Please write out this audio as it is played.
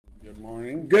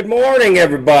Morning. Good morning,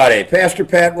 everybody. Pastor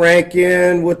Pat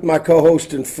Rankin with my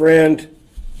co-host and friend.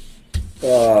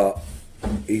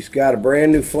 He's got a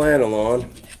brand new flannel on,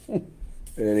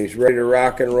 and he's ready to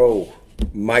rock and roll.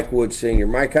 Mike Wood Sr.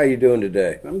 Mike, how you doing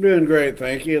today? I'm doing great,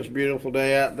 thank you. It's a beautiful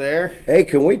day out there. Hey,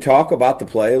 can we talk about the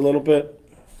play a little bit?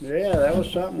 Yeah, that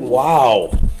was something.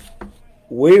 Wow.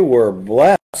 We were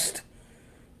blessed.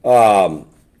 So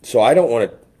I don't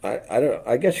want to.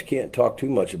 I guess you can't talk too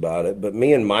much about it, but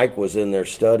me and Mike was in there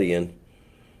studying.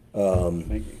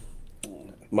 Thank you.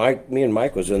 Me and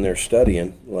Mike was in there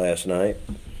studying last night,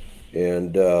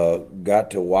 and got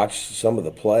to watch some of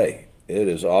the play. It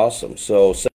is awesome.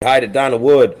 So say hi to Donna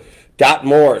Wood, Dot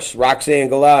Morris, Roxanne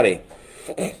Galati,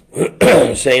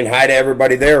 saying hi to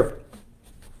everybody there.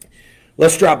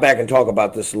 Let's drop back and talk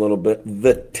about this a little bit.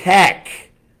 The tech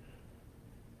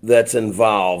that's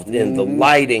involved in the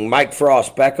lighting. Mike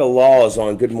Frost, Becca Law is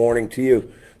on. Good morning to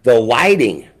you. The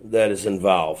lighting that is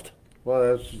involved.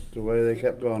 Well, that's the way they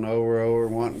kept going over,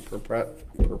 wanting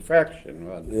perfection.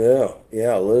 Wasn't it?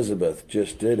 Yeah. Elizabeth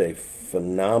just did a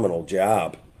phenomenal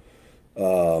job.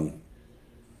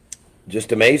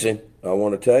 Just amazing. I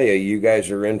want to tell you, you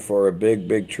guys are in for a big,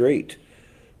 big treat.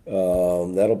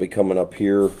 That'll be coming up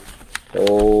here.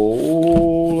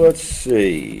 Oh, let's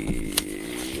see.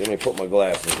 Let me put my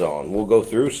glasses on. We'll go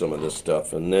through some of this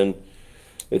stuff, and then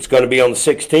it's going to be on the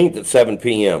 16th at 7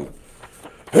 p.m.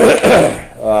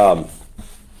 A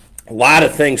lot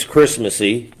of things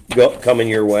Christmassy coming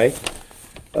your way.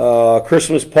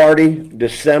 Christmas party,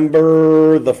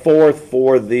 December the 4th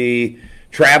for the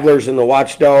Travelers and the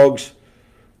Watchdogs.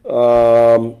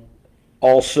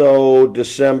 Also,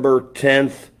 December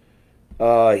 10th,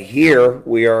 here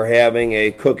we are having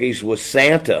a Cookies with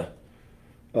Santa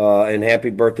and Happy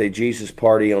Birthday Jesus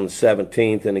party on the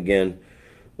 17th, and again,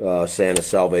 Santa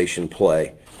Salvation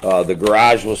play. The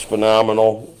garage was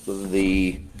phenomenal.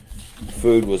 The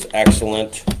food was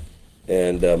excellent.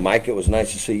 And Mike, it was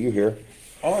nice to see you here.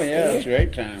 Oh, yeah, it was a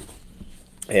great time.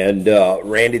 And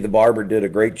Randy the barber did a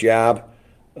great job.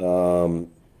 And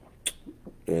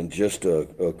just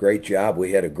a great job.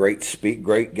 We had a great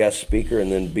guest speaker,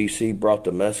 and then BC brought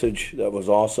the message. That was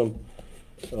awesome.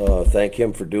 Thank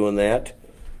him for doing that.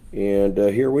 And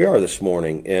here we are this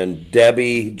morning. And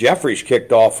Debbie Jeffries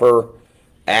kicked off her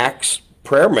Acts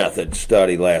prayer method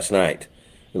study last night.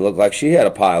 It looked like she had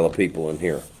a pile of people in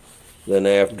here. Then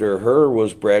after her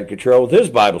was Brad Cottrell with his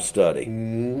Bible study.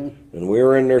 Mm-hmm. And we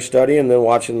were in there studying, then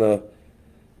watching the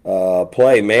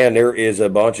play. Man, there is a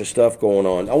bunch of stuff going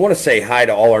on. I want to say hi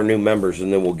to all our new members,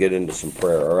 and then we'll get into some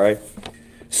prayer, all right?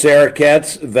 Sarah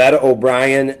Ketz, Vetta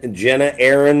O'Brien, Jenna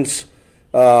Aarons,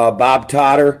 Bob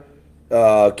Totter,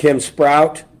 Kim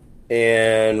Sprout,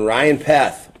 and Ryan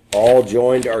Peth all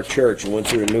joined our church and went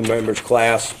through a new members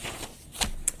class.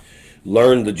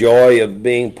 Learned the joy of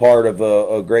being part of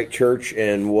a great church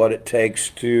and what it takes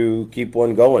to keep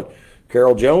one going.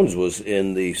 Carol Jones was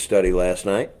in the study last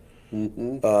night.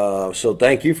 Mm-hmm. So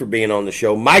thank you for being on the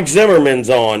show. Mike Zimmerman's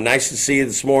on. Nice to see you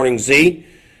this morning, Z.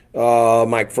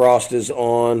 Mike Frost is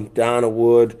on. Donna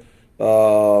Wood.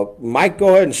 Mike, go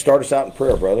ahead and start us out in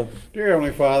prayer, brother. Dear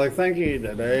Heavenly Father, thank you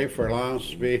today for allowing us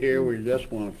to be here. We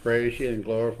just want to praise you and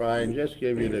glorify and just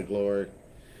give you the glory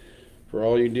for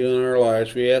all you do in our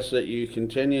lives. We ask that you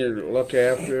continue to look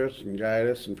after us and guide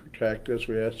us and protect us.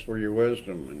 We ask for your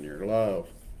wisdom and your love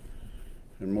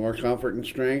and more comfort and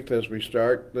strength as we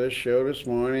start this show this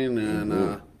morning,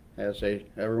 and as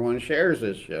everyone shares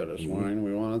this show this morning.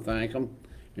 We want to thank them.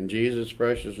 In Jesus'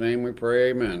 precious name we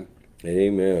pray, amen.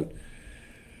 Amen.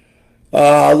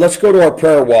 Let's go to our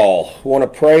prayer wall. I want to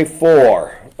pray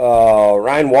for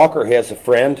Ryan Walker has a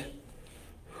friend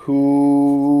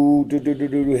who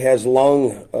has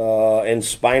lung and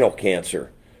spinal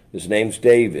cancer. His name's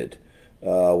David.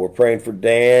 We're praying for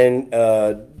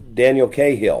Daniel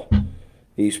Cahill.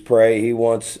 He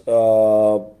wants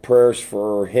prayers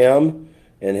for him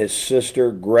and his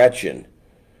sister Gretchen,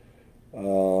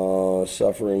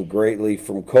 suffering greatly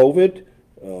from COVID.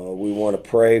 We want to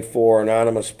pray for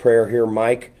anonymous prayer here,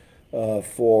 Mike,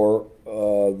 for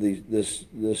this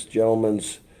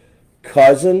gentleman's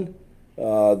cousin.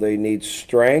 They need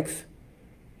strength,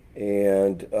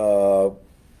 and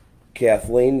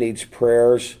Kathleen needs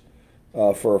prayers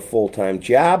for a full-time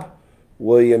job.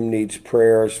 William needs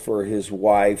prayers for his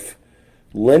wife,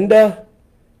 Linda.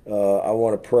 I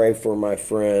want to pray for my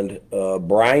friend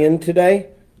Brian today.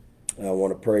 I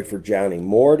want to pray for Johnny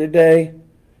Moore today.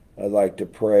 I'd like to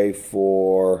pray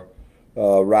for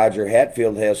Roger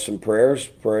Hatfield has some prayers,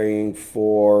 praying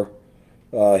for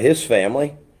his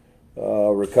family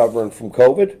recovering from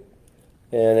COVID.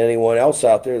 And anyone else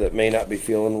out there that may not be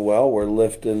feeling well, we're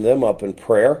lifting them up in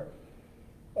prayer.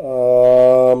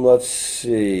 Let's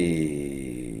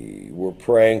see. We're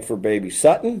praying for baby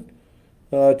Sutton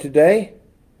today.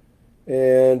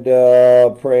 And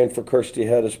praying for Kirsty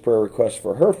Hedda's prayer request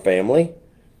for her family.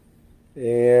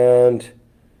 And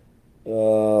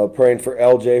praying for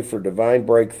LJ for divine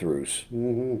breakthroughs.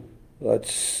 Mm-hmm.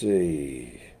 Let's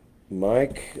see.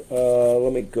 Mike,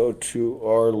 let me go to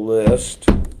our list.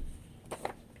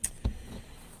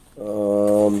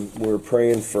 We're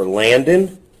praying for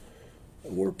Landon.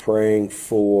 We're praying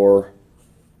for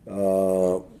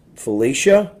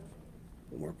Felicia.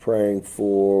 We're praying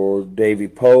for Davy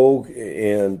Pogue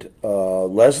and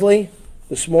Leslie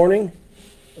this morning.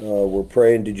 We're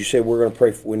praying. Did you say we're going to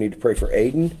pray? We need to pray for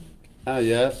Aiden.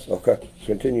 Yes. Okay.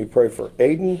 Continue to pray for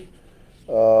Aiden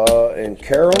and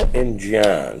Carol and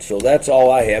John. So that's all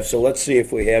I have. So let's see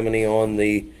if we have any on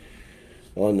the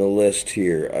list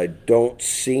here. I don't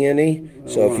see any.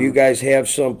 So if you guys have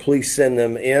some, please send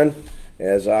them in,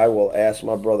 as I will ask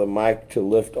my brother Mike to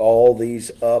lift all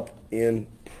these up in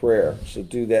prayer. So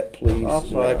do that, please.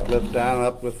 Also, I lift down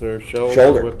up with their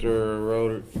Shoulder. with their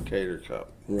rotator cuff.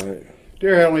 Right.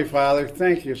 Dear Heavenly Father,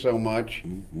 thank you so much.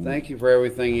 Mm-hmm. Thank you for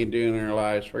everything you do in our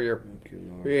lives. We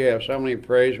have so many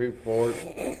praise reports,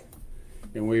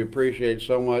 and we appreciate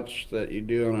so much that you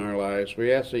do in our lives.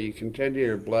 We ask that you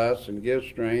continue to bless and give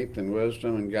strength and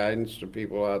wisdom and guidance to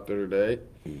people out there today.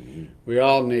 Mm-hmm. We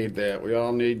all need that. We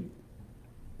all need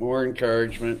more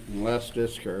encouragement and less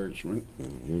discouragement.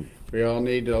 Mm-hmm. We all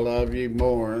need to love you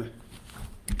more.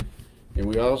 And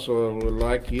we also would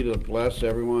like you to bless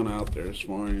everyone out there this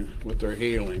morning with their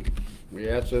healing. We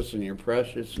ask this in your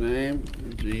precious name,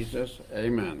 Jesus.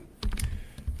 Amen.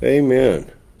 Amen.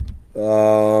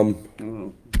 All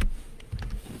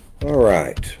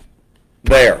right.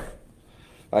 There.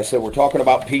 I said we're talking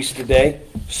about peace today.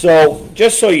 So,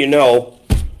 just so you know,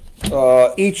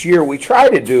 each year we try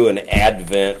to do an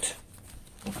Advent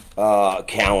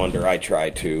calendar. I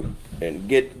try to,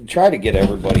 and try to get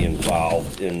everybody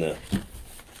involved in the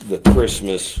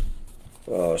Christmas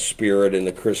spirit and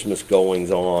the Christmas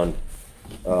goings on.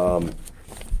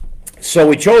 So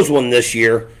we chose one this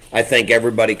year. I think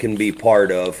everybody can be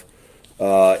part of,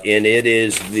 and it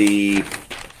is the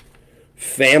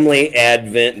Family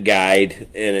Advent Guide,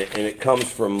 and it comes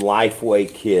from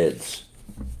Lifeway Kids.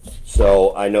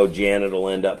 So I know Janet will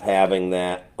end up having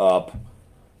that up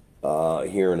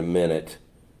here in a minute.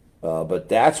 But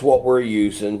that's what we're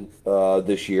using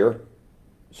this year.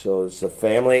 So it's the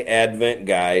Family Advent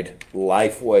Guide,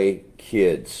 Lifeway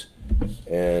Kids.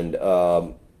 And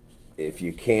if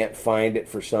you can't find it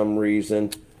for some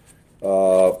reason,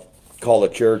 call the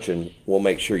church and we'll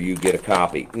make sure you get a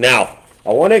copy. Now,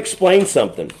 I want to explain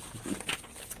something.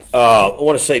 I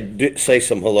want to say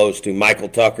some hellos to Michael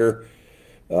Tucker.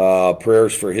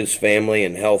 Prayers for his family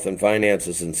and health and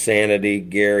finances and sanity.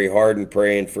 Gary Harden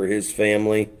praying for his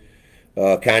family.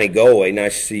 Connie Galway,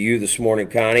 nice to see you this morning,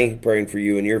 Connie. Praying for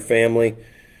you and your family.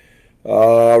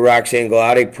 Roxanne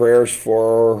Glady, prayers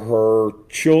for her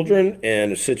children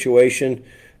and a situation,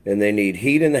 and they need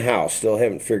heat in the house. Still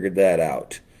haven't figured that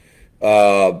out.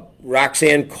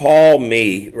 Roxanne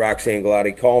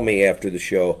Glady, call me after the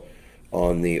show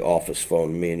on the office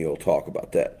phone. Me and you will talk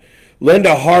about that.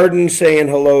 Linda Harden saying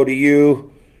hello to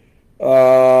you.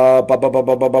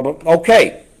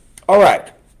 Okay, all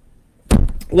right.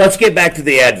 Let's get back to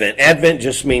the Advent. Advent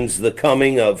just means the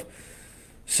coming of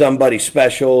somebody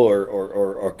special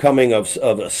or coming of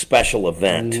a special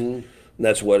event. Mm-hmm.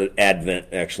 That's what Advent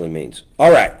actually means.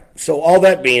 All right. So all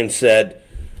that being said,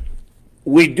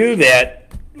 we do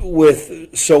that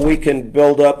so we can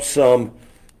build up some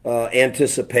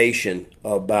anticipation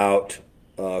about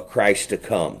Christ to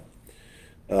come.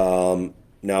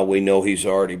 Now we know he's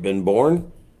already been born.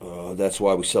 That's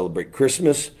why we celebrate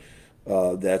Christmas.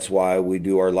 That's why we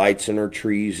do our lights and our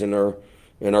trees and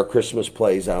our Christmas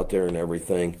plays out there and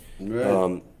everything.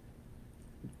 Right.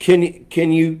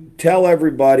 Can you tell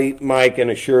everybody, Mike, and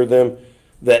assure them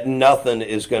that nothing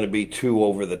is going to be too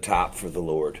over the top for the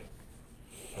Lord?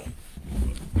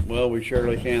 Well, we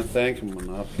surely can't thank him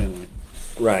enough, can we?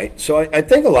 Right. So I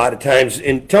think a lot of times,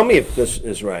 and tell me if this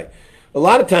is right, a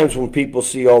lot of times when people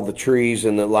see all the trees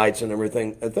and the lights and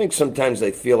everything, I think sometimes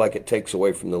they feel like it takes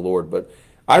away from the Lord, but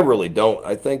I really don't.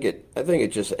 I think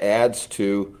it just adds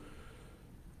to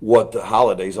what the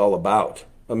holiday's all about.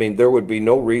 I mean, there would be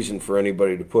no reason for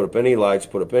anybody to put up any lights,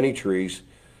 put up any trees,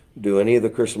 do any of the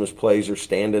Christmas plays, or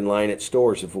stand in line at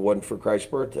stores if it wasn't for Christ's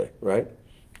birthday, right?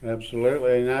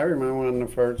 Absolutely. And I remember when the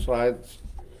first lights,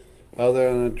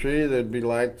 other than the tree, there'd be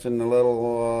lights in the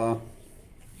little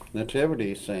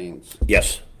nativity scenes.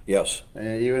 Yes.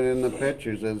 And even in the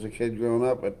pictures as a kid growing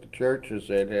up at the churches,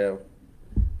 they'd have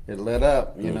it lit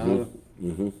up, you know.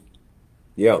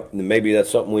 Yeah, and maybe that's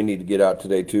something we need to get out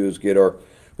today too. Is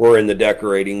we're in the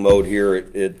decorating mode here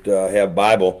at Have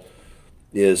Bible.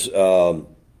 Is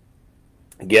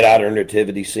get out our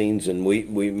nativity scenes, and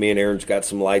me and Aaron's got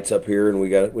some lights up here, and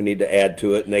we need to add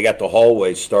to it. And they got the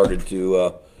hallways started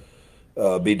to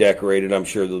be decorated. I'm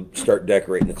sure they'll start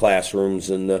decorating the classrooms,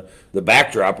 and the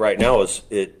backdrop right now is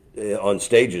on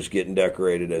stage is getting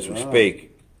decorated as we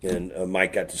speak. And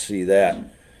Mike got to see that.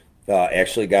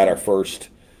 Actually got our first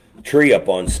tree up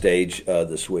on stage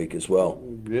this week as well.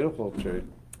 Beautiful tree.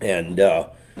 And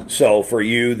so for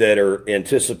you that are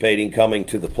anticipating coming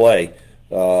to the play,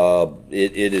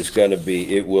 it is going to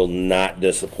be, it will not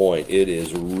disappoint. It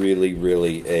is really,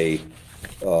 really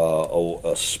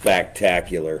a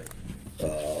spectacular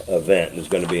event. There's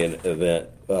going to be an event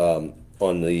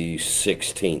on the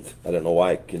 16th. I don't know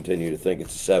why I continue to think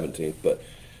it's the 17th, but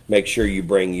make sure you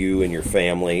bring you and your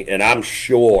family, and I'm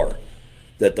sure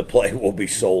that the play will be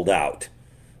sold out.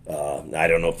 I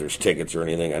don't know if there's tickets or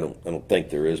anything. I don't think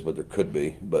there is, but there could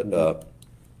be. But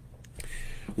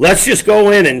let's just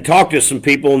go in and talk to some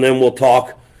people, and then we'll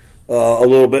talk a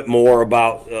little bit more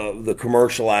about the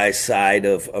commercialized side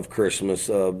of Christmas.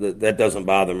 That doesn't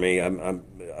bother me.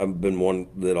 I've been one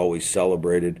that always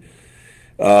celebrated.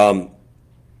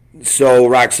 So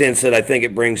Roxanne said, I think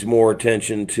it brings more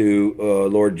attention to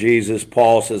Lord Jesus.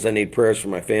 Paul says, I need prayers for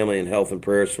my family and health and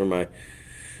prayers for my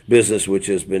business, which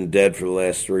has been dead for the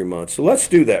last 3 months. So let's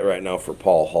do that right now for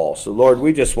Paul Hall. So, Lord,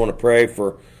 we just want to pray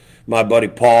for my buddy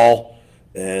Paul.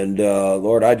 And,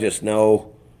 Lord, I just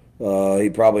know he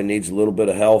probably needs a little bit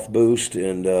of health boost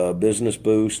and business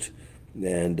boost,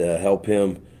 and help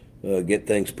him get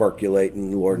things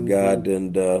percolating, Lord God.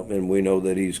 And we know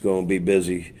that he's going to be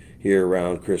busy here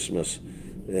around Christmas.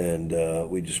 And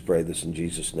we just pray this in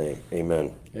Jesus' name.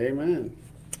 Amen. Amen.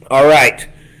 All right.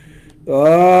 Tony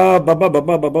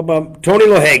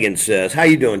Lohagan says, how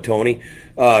you doing, Tony?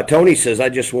 Tony says, I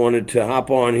just wanted to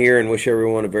hop on here and wish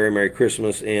everyone a very Merry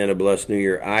Christmas and a blessed New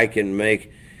Year. I can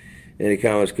make any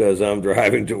comments because I'm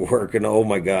driving to work, and oh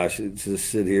my gosh, it's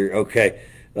just sit here. Okay.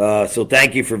 So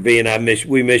thank you for being.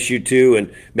 We miss you too,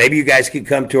 and maybe you guys could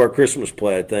come to our Christmas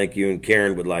play. Thank you, and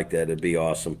Karen would like that. It'd be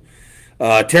awesome.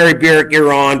 Terry Bierk,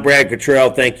 you're on. Brad Cottrell,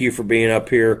 thank you for being up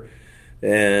here.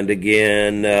 And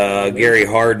again, Gary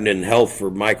Harden and health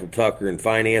for Michael Tucker and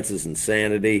finances and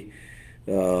sanity.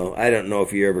 I don't know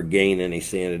if you ever gain any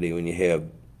sanity when you have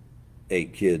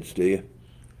 8 kids, do you?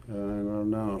 I don't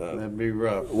know. That'd be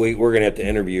rough. We're going to have to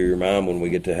interview your mom when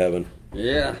we get to heaven.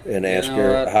 Yeah. And ask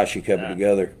her how she kept it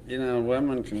together. You know,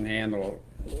 women can handle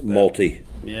multi.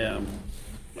 Yeah.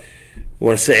 I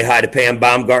want to say hi to Pam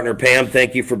Baumgartner. Pam,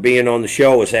 thank you for being on the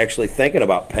show. I was actually thinking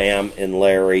about Pam and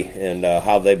Larry and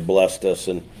how they've blessed us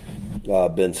and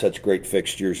been such great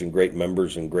fixtures and great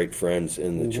members and great friends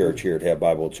in the church here at Have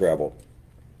Bible Travel.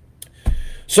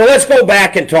 So let's go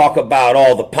back and talk about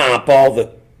all the pomp, all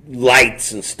the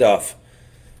lights and stuff.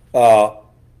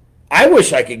 I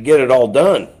wish I could get it all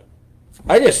done.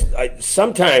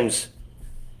 Sometimes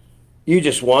you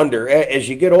just wonder, as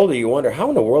you get older, you wonder, how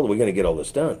in the world are we going to get all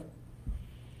this done?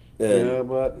 Yeah,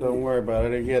 but don't worry about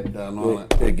it. It gets done on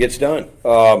it. It gets done.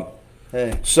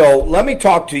 Hey. So let me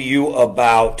talk to you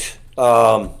about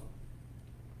how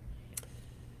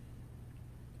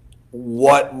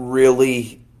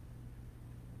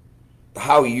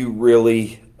you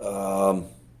really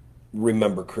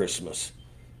remember Christmas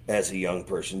as a young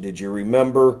person. Did you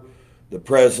remember the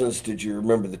presents? Did you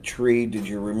remember the tree? Did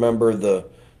you remember the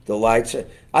lights?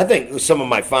 I think some of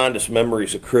my fondest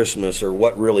memories of Christmas, or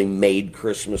what really made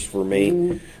Christmas for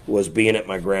me, was being at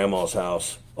my grandma's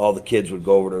house. All the kids would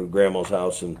go over to grandma's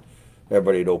house, and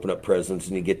everybody would open up presents,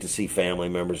 and you get to see family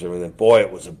members and everything. Boy,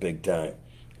 it was a big time.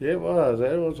 It was.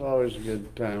 It was always a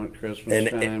good time at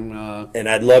Christmas time. And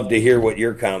I'd love to hear what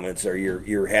your comments are,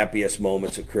 your happiest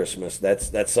moments at Christmas.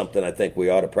 That's something I think we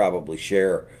ought to probably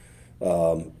share.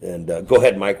 Go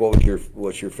ahead, Mike.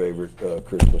 What's your favorite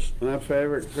Christmas? My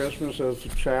favorite Christmas as a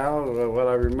child, what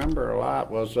I remember a lot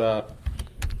was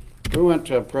we went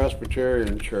to a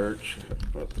Presbyterian church,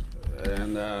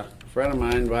 and a friend of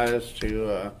mine invited us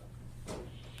to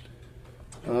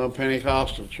a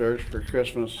Pentecostal church for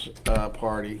Christmas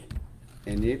party.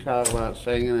 And you talk about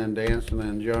singing and dancing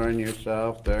and enjoying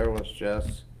yourself. There was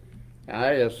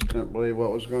I just couldn't believe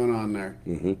what was going on there.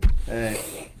 Mm-hmm.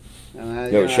 Hey.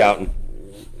 And they were shouting.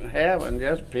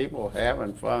 People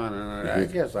having fun. And I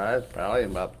guess I was probably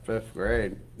in about the 5th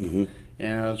grade. Mm-hmm.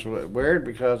 And it was weird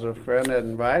because a friend that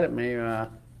invited me,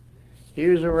 he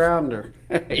was around her.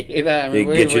 You know, I mean,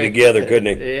 he'd get you together,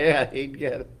 couldn't he? Yeah, he'd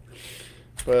get it.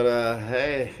 But,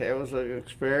 hey, it was an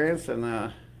experience.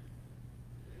 And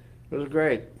It was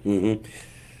great.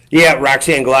 Yeah,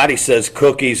 Roxanne Glotty says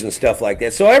cookies and stuff like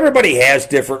that. So everybody has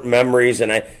different memories,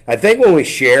 and I think when we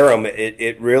share them,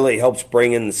 it really helps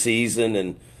bring in the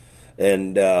season.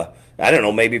 And I don't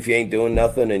know, maybe if you ain't doing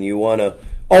nothing and you want to,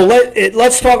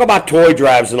 let's talk about toy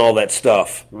drives and all that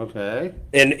stuff. Okay.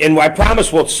 And I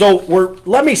promise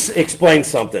let me explain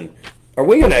something. Are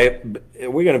we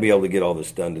gonna be able to get all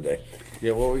this done today?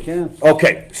 Yeah, well, we can.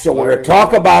 Okay, so we're gonna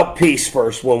talk about peace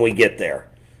first when we get there.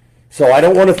 So I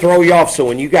don't want to throw you off. So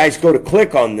when you guys go to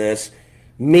click on this,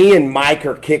 me and Mike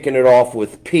are kicking it off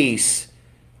with peace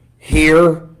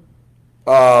here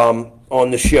on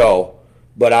the show.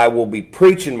 But I will be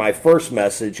preaching my first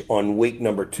message on week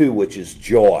number 2, which is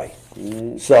joy.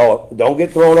 So don't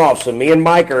get thrown off. So me and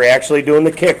Mike are actually doing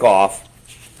the kickoff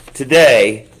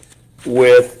today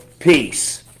with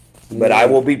peace. But I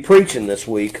will be preaching this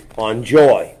week on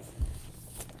joy.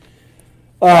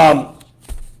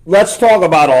 Let's talk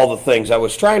about all the things. I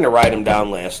was trying to write them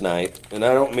down last night, and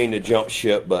I don't mean to jump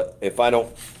ship, but if I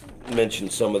don't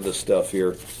mention some of the stuff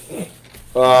here.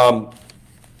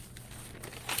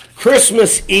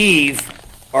 Christmas Eve,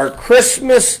 our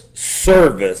Christmas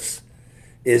service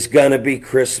is going to be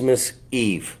Christmas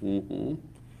Eve.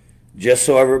 Just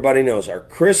so everybody knows, our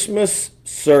Christmas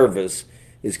service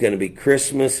is going to be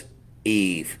Christmas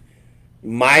Eve.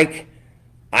 Mike,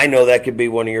 I know that could be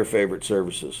one of your favorite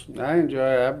services. I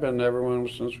enjoy it. I've been to every one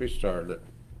since we started.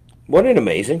 Wasn't it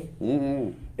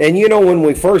amazing? And you know, when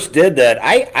we first did that,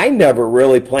 I never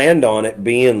really planned on it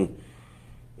being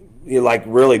like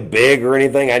really big or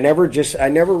anything. I never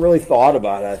really thought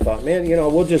about it. I thought, man,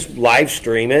 we'll just live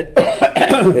stream it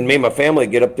and me and my family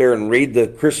get up there and read the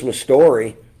Christmas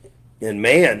story. And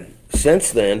man,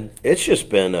 since then, it's just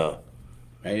been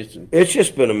amazing. It's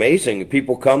just been amazing.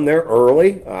 People come there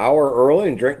early, an hour early,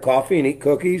 and drink coffee and eat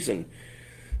cookies, and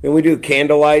then we do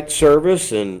candlelight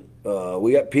service, and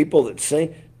we got people that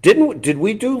sing. Did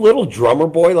we do Little Drummer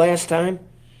Boy last time?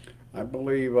 I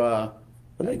believe. I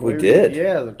think we did.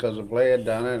 Yeah, because the play had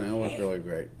done it, and it was really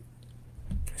great.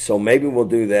 So maybe we'll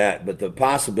do that, but the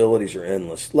possibilities are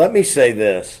endless. Let me say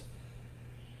this.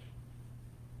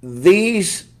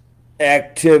 These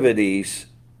activities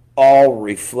all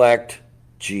reflect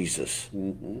Jesus.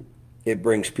 It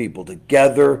brings people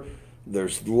together.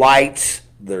 There's lights,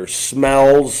 there's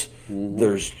smells,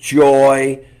 there's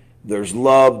joy, there's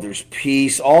love, there's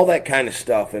peace, all that kind of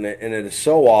stuff. And it is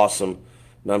so awesome.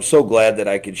 And I'm so glad that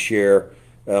I could share.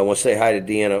 I want to say hi to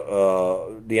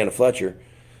Deanna Fletcher.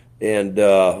 And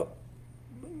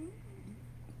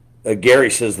Gary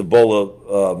says the bowl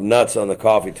of nuts on the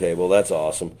coffee table. That's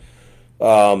awesome.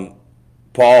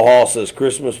 Paul Hall says,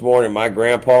 Christmas morning, my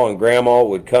grandpa and grandma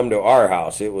would come to our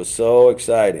house. It was so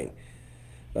exciting.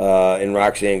 And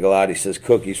Roxanne Galati says,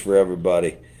 cookies for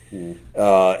everybody.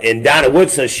 And Donna Wood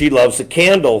says she loves the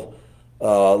candle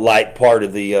light part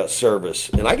of the service.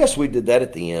 And I guess we did that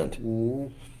at the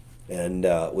end.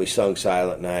 And we sung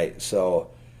Silent Night.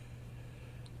 So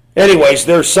anyways,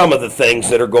 there's some of the things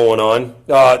that are going on.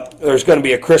 There's going to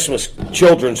be a Christmas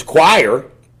children's choir.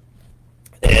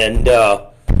 And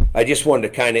I just wanted to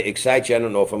kind of excite you. I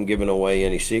don't know if I'm giving away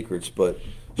any secrets, but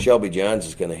Shelby Johns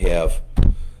is going to have,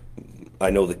 I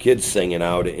know, the kids singing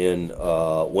out in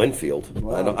Winfield.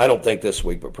 Wow. I don't think this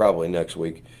week, but probably next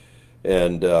week.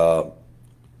 And don't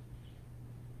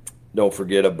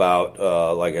forget about,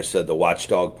 like I said, the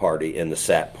Watchdog Party and the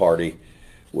Sat Party,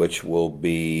 which will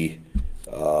be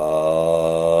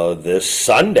this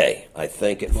Sunday, I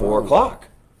think, at 4 o'clock.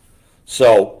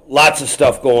 So lots of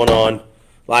stuff going on.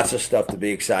 Lots of stuff to be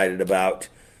excited about.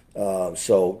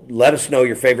 So let us know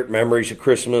your favorite memories of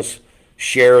Christmas.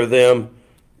 Share them.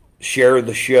 Share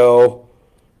the show.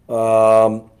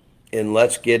 And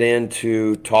let's get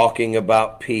into talking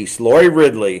about peace. Lori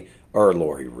Ridley's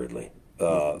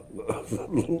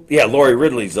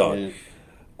on.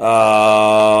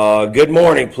 Good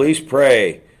morning. Please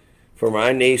pray for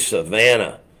my niece,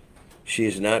 Savannah. She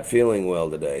is not feeling well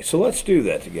today. So let's do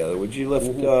that together. Would you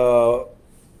lift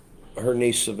her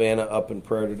niece Savannah up in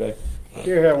prayer today?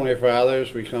 Dear Heavenly Father,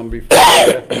 as we come before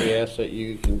you, we ask that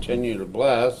you continue to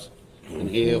bless and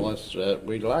heal us.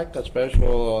 We'd like a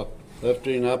special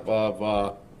lifting up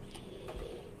of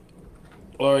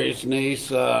Lori's niece,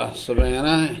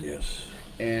 Savannah. Yes.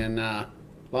 And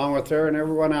along with her and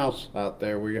everyone else out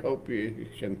there, we hope you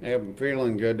can have them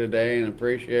feeling good today and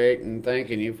appreciate and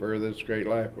thanking you for this great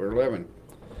life we're living.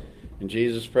 In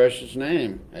Jesus' precious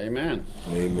name, amen.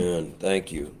 Amen.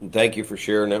 Thank you. And thank you for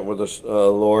sharing that with us,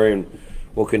 Lori, and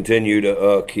we'll continue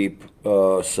to keep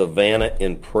Savannah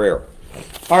in prayer.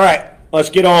 All right, let's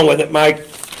get on with it, Mike.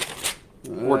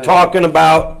 We're talking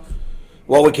about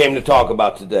what we came to talk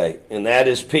about today, and that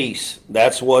is peace.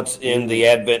 That's what's in the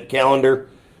Advent calendar,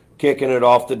 kicking it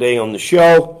off today on the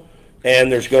show.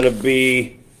 And there's going to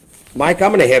be, Mike,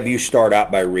 I'm going to have you start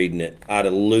out by reading it out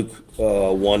of Luke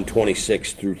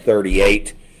 1:26 through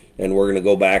 38, and we're going to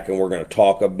go back and we're going to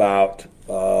talk about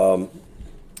the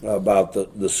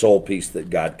soul peace that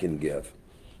God can give.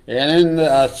 And in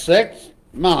the 6th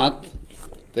month,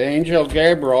 the angel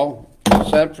Gabriel was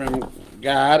sent from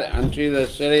God unto the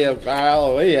city of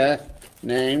Galilee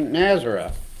named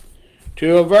Nazareth,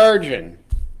 to a virgin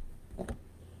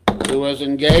who was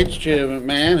engaged to a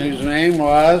man whose name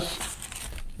was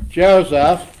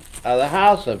Joseph, of the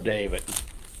house of David.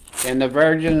 And the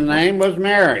virgin's name was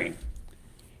Mary.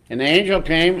 And the angel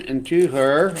came unto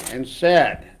her and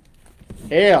said,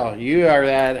 Hail, you are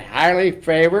that highly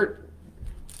favored.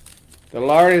 The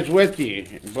Lord is with you,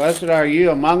 and blessed are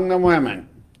you among the women.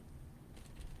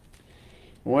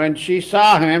 When she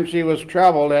saw him, she was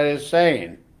troubled at his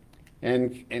saying,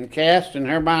 and cast in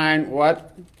her mind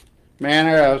what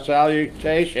manner of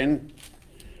salutation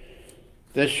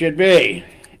this should be.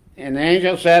 And the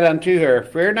angel said unto her,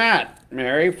 Fear not,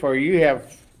 Mary, for you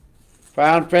have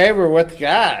found favor with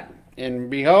God. And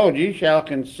behold, you shall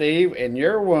conceive in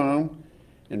your womb,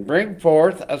 and bring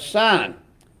forth a son,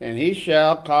 and he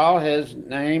shall call his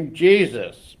name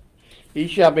Jesus. He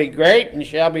shall be great, and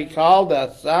shall be called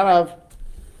the Son of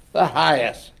the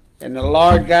Highest. And the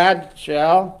Lord God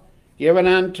shall give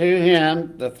unto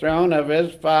him the throne of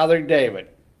his father David.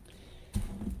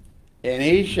 And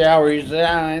he shall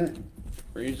reign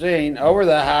over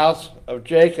the house of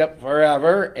Jacob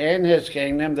forever, and his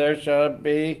kingdom there shall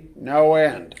be no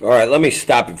end. All right, let me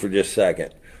stop you for just a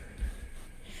second.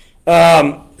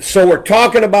 So we're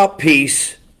talking about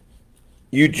peace.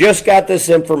 You just got this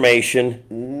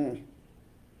information,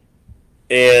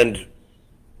 and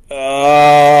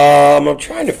I'm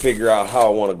trying to figure out how I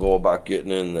want to go about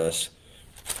getting in this.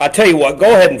 I'll tell you what,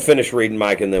 go ahead and finish reading,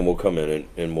 Mike, and then we'll come in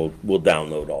and we'll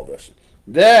download all this.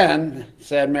 Then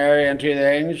said Mary unto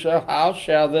the angel, How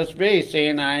shall this be,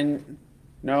 seeing I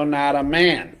know not a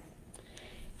man?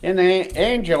 And the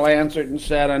angel answered and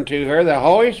said unto her, The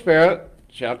Holy Spirit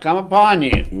shall come upon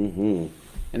you,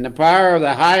 and the power of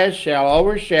the highest shall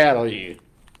overshadow you.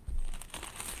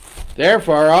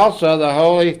 Therefore also the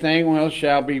holy thing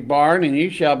shall be born, and you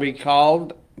shall be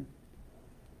called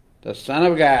the Son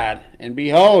of God. And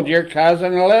behold, your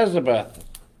cousin Elizabeth,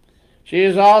 she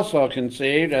is also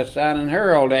conceived a son in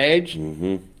her old age,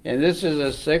 and this is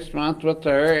the 6th month with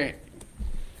her,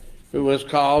 who was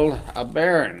called a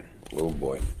barren. Oh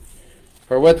boy.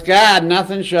 For with God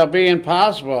nothing shall be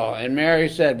impossible. And Mary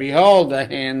said, Behold, the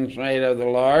handmaid of the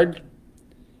Lord,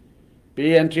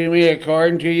 be unto me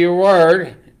according to your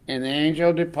word. And the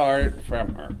angel departed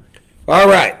from her. All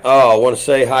right. I want to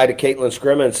say hi to Caitlin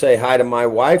Scrimma and say hi to my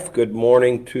wife. Good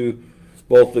morning to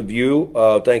both of you.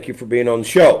 Thank you for being on the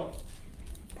show.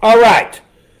 All right.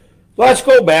 Let's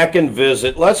go back and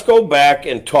visit. Let's go back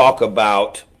and talk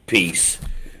about peace.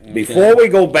 Okay. Before we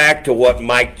go back to what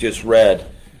Mike just read,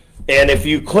 and if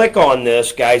you click on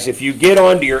this, guys, if you get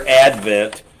onto your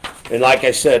Advent, and like I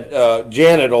said,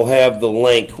 Janet will have the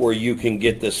link where you can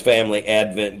get this Family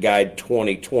Advent Guide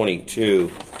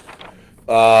 2022.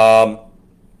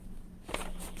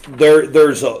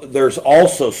 There's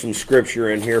also some scripture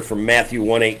in here from Matthew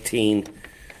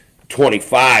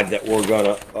 1:18-25 that we're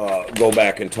going to go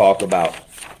back and talk about.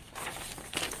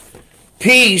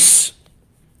 Peace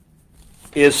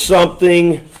is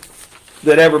something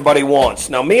that everybody wants.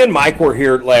 Now, me and Mike were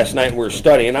here last night and we were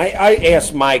studying. I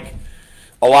asked Mike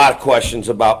a lot of questions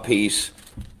about peace,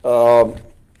 and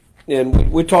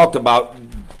we talked about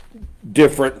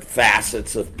different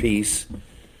facets of peace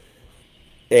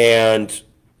and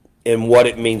what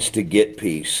it means to get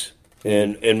peace.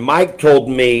 And Mike told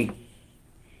me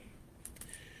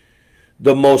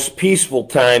the most peaceful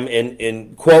time,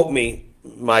 and quote me,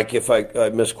 Mike, if I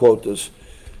misquote this,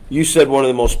 you said one of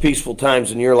the most peaceful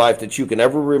times in your life that you can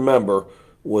ever remember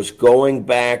was going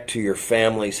back to your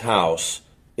family's house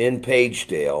in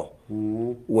Pagedale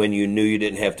when you knew you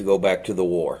didn't have to go back to the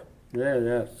war.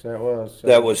 Yes, that was.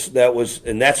 That was,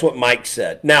 and that's what Mike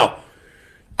said. Now,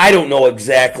 I don't know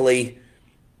exactly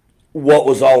what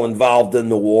was all involved in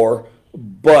the war,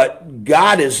 but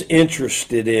God is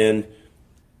interested in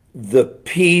the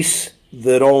peace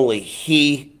that only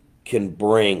He can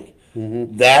bring.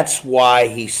 That's why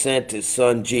He sent His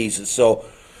Son Jesus. So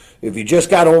if you just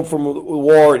got home from the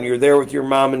war and you're there with your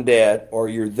mom and dad, or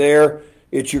you're there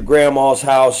at your grandma's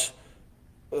house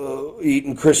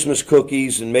eating Christmas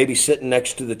cookies and maybe sitting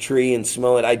next to the tree and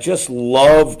smelling it, I just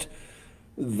loved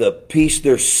the peace.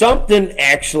 There's something,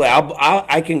 actually,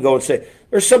 I can go and say,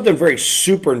 There's something very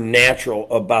supernatural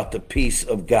about the peace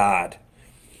of God.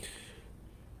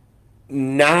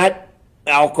 Not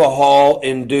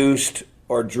alcohol-induced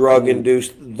or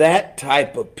drug-induced. That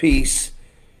type of peace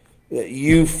that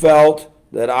you felt,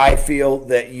 that I feel,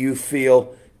 that you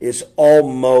feel, is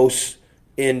almost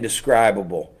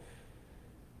indescribable.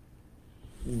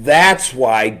 That's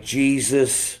why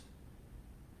Jesus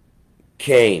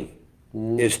came,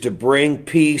 is to bring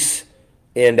peace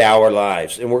into our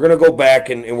lives. And we're going to go back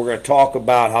and we're going to talk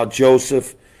about how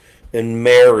Joseph and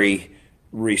Mary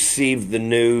received the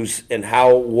news and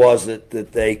how was it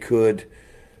that they could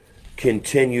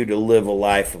continue to live a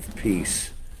life of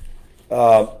peace.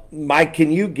 Mike,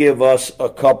 can you give us a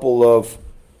couple of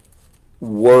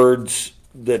words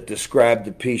that describe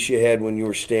the peace you had when you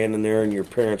were standing there in your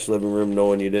parents' living room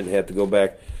knowing you didn't have to go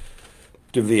back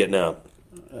to Vietnam?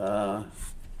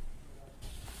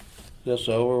 Just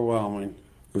overwhelming.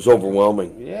 It was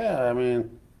overwhelming. Yeah, I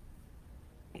mean,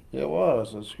 it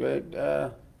was. It's great. Yeah.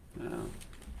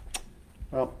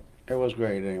 Well, it was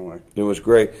great anyway. It was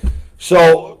great.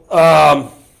 So,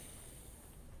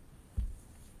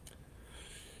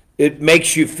 it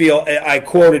makes you feel, I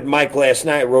quoted Mike last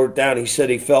night, I wrote it down, he said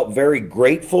he felt very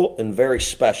grateful and very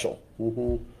special.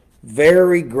 Mm-hmm.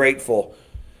 Very grateful.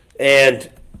 And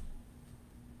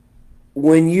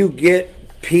when you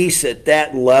get peace at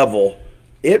that level,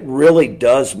 it really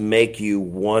does make you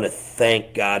want to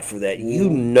thank God for that. You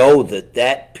know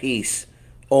that peace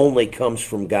only comes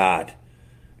from God.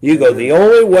 You go, the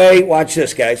only way, watch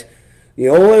this, guys, the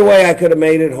only way I could have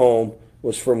made it home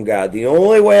was from God. The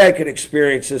only way I could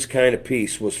experience this kind of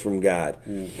peace was from God.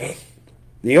 Mm-hmm.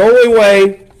 The only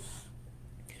way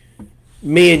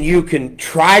me and you can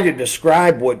try to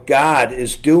describe what God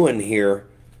is doing here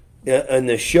in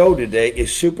the show today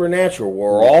is supernatural.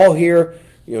 We're all here.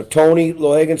 You know, Tony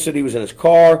Lohagan said he was in his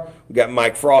car. We got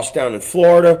Mike Frost down in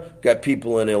Florida. Got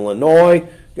people in Illinois.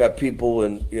 Got people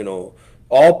in,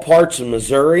 all parts of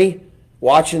Missouri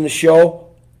watching the show,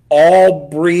 all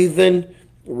breathing,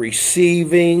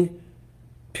 receiving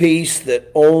peace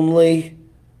that only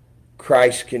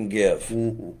Christ can give.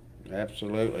 Mm-hmm.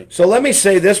 Absolutely. So let me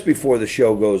say this before the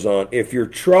show goes on. If you're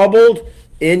troubled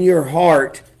in your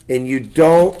heart and you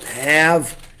don't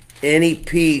have any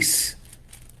peace,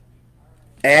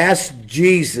 ask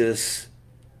Jesus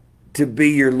to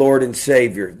be your Lord and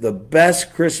Savior. The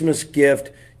best Christmas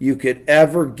gift you could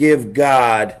ever give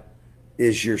God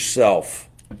is yourself.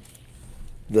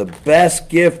 The best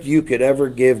gift you could ever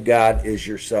give God is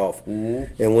yourself.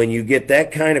 Mm-hmm. And when you get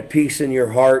that kind of peace in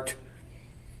your heart,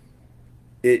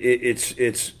 it's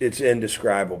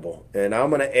indescribable. And I'm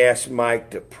going to ask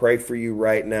Mike to pray for you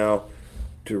right now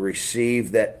to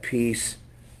receive that peace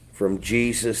from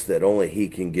Jesus that only He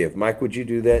can give. Mike, would you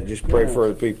do that? Just pray for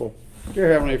other people.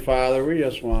 Dear Heavenly Father, we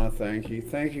just want to thank you.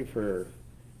 Thank you for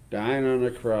dying on the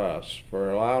cross,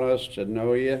 for allowing us to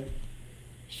know you,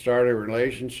 start a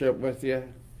relationship with you,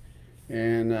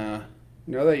 and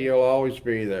know that you'll always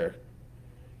be there.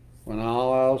 When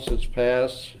all else is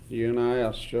past, you and I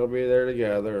will still be there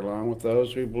together, along with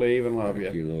those who believe and love you.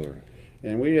 Thank you, Lord.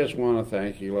 And we just want to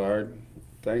thank you, Lord.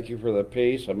 Thank you for the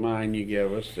peace of mind you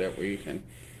give us that we can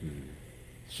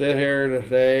sit here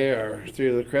today or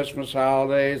through the Christmas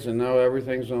holidays and know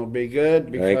everything's going to be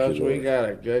good because we got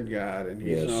a good God, and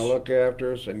He's going to look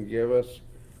after us and give us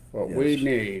what we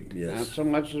need. Not so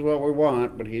much as what we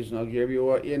want, but He's going to give you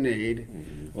what you need,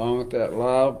 along with that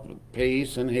love,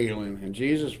 peace, and healing. In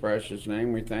Jesus' precious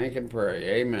name we thank and pray.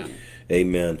 Amen.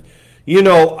 Amen.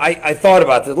 I thought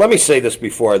about this. Let me say this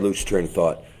before I lose train of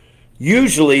thought.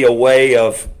 Usually a way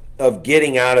of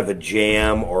getting out of a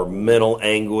jam or mental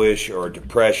anguish or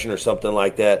depression or something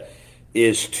like that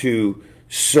is to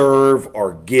serve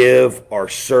or give or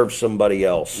serve somebody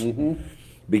else. Mm-hmm.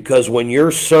 Because when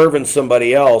you're serving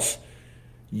somebody else,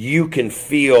 you can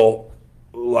feel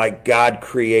like God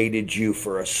created you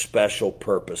for a special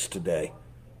purpose today.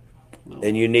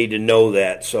 And you need to know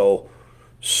that. So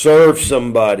serve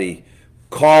somebody,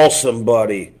 call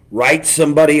somebody, write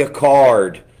somebody a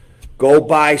card, go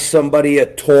buy somebody a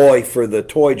toy for the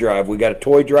toy drive. We got a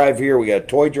toy drive here. We got a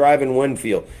toy drive in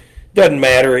Winfield. Doesn't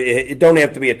matter. It don't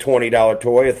have to be a $20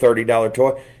 toy, a $30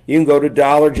 toy. You can go to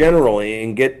Dollar General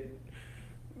and get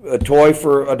a toy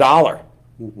for $1.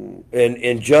 Mm-hmm.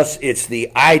 And just, it's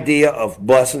the idea of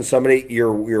blessing somebody.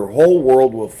 Your whole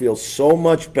world will feel so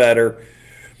much better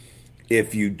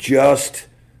if you just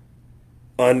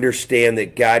understand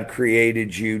that God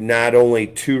created you not only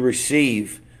to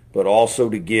receive, but also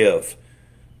to give.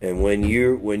 And when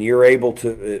you're able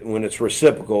to, when it's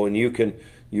reciprocal and you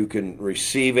can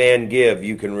receive and give,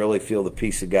 you can really feel the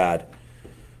peace of God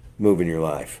move in your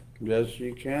life. Yes,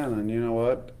 you can. And you know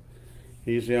what?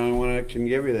 He's the only one that can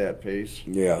give you that peace.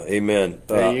 Yeah, amen.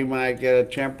 You might get a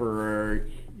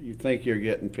temporary, you think you're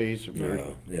getting peace. If you're,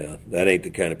 yeah, that ain't the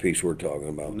kind of peace we're talking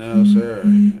about. no, sir.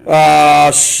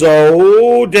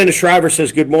 So Dennis Shriver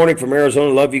says, good morning from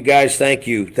Arizona. Love you guys. Thank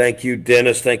you. Thank you,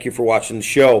 Dennis. Thank you for watching the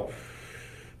show.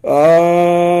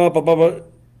 I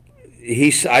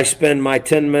spend my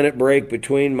 10-minute break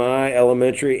between my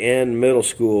elementary and middle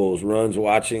schools runs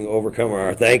watching Overcomer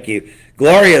Hour. Thank you.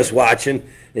 Gloria's watching,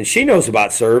 and she knows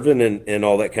about serving and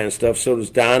all that kind of stuff. So does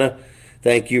Donna.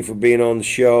 Thank you for being on the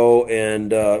show.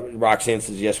 And Roxanne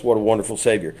says, yes, what a wonderful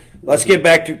Savior. Let's get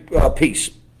back to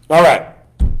peace. All right.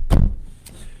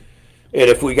 And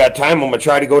if we got time, I'm going to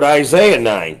try to go to Isaiah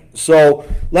 9. So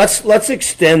let's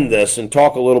extend this and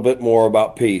talk a little bit more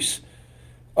about peace.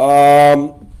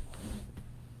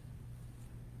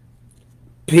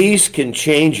 Peace can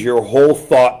change your whole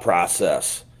thought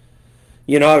process.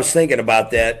 You know, I was thinking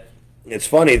about that. It's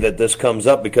funny that this comes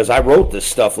up because I wrote this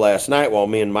stuff last night while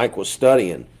me and Mike was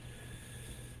studying.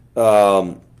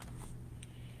 It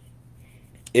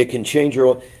can change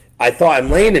your... I thought, I'm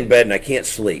laying in bed and I can't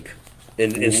sleep.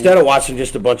 And instead of watching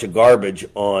just a bunch of garbage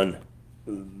on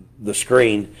the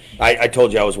screen, I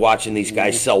told you I was watching these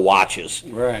guys sell watches.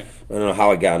 Right. I don't know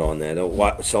how I got on that.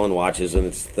 Selling watches, and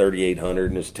it's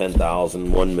 3,800, and it's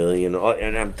 10,000, 1 million,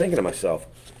 and I'm thinking to myself,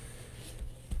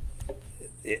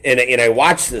 and I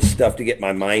watch this stuff to get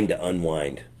my mind to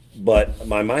unwind, but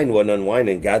my mind wasn't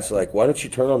unwinding. God's like, why don't you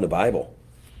turn on the Bible?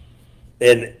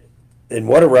 And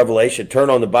what a revelation! Turn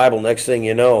on the Bible. Next thing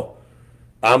you know,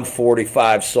 I'm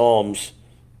 45 Psalms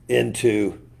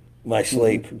into my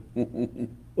sleep.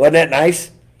 Wasn't that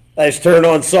nice? I just turned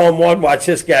on Psalm 1. Watch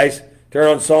this, guys. Turn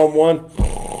on Psalm 1.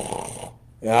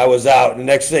 And I was out. And the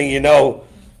next thing you know,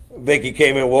 Vicki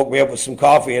came in and woke me up with some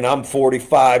coffee, and I'm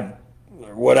 45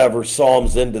 or whatever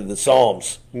Psalms into the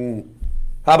Psalms.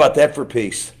 How about that for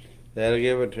peace? That'll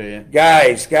give it to you.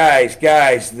 Guys,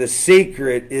 the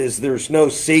secret is there's no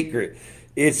secret.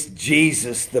 It's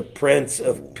Jesus, the Prince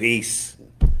of Peace.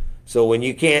 So when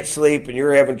you can't sleep and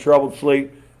you're having trouble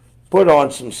sleep, put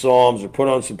on some Psalms or put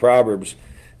on some Proverbs.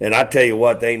 And I tell you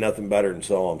what, they ain't nothing better than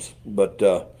Psalms. But,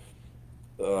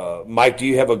 Mike, do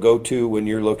you have a go-to when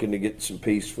you're looking to get some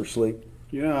peace for sleep?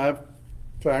 You know, I've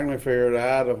finally figured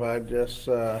out if I just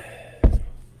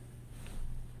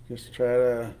try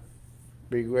to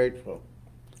be grateful,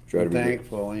 Try to be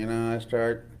thankful. You know, I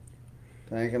start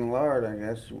thanking the Lord, I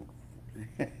guess.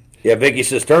 Yeah, Vicki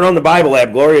says, turn on the Bible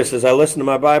app. Gloria says, I listen to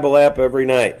my Bible app every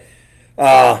night.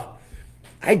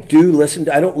 I do listen.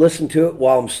 I don't listen to it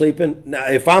while I'm sleeping. Now,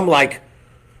 if I'm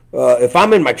if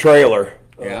I'm in my trailer,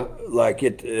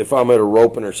 if I'm at a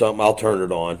roping or something, I'll turn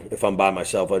it on. If I'm by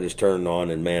myself, I just turn it on,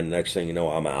 and man, the next thing you know,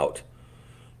 I'm out.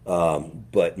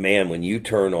 But man, when you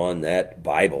turn on that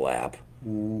Bible app,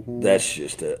 that's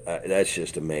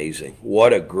just amazing.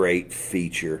 What a great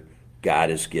feature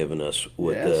God has given us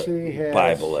with the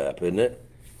Bible app, isn't it?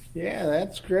 Yeah,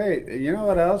 that's great. You know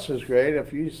what else is great?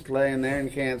 If you're laying there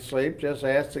and can't sleep, just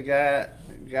ask the guy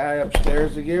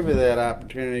upstairs to give you that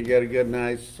opportunity to get a good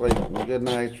night's sleep and a good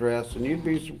night's rest, and you'd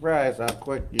be surprised how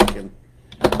quick you can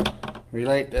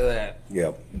relate to that.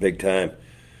 Yeah, big time.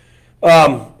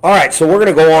 All right, so we're going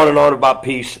to go on and on about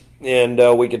peace,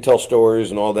 and we can tell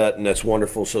stories and all that, and that's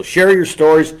wonderful. So share your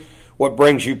stories, what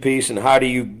brings you peace, and how do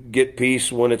you get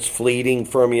peace when it's fleeting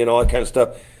from you and all that kind of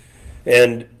stuff.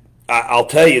 And I'll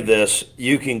tell you this,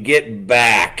 you can get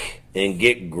back and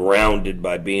get grounded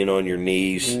by being on your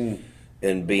knees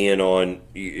and being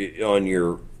in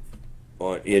your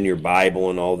Bible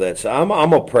and all that. So I'm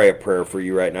going to pray a prayer for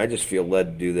you right now. I just feel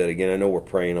led to do that again. I know we're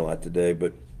praying a lot today,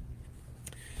 but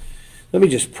let me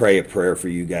just pray a prayer for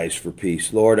you guys for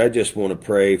peace. Lord, I just want to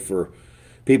pray for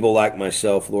people like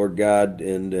myself, Lord God,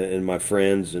 and my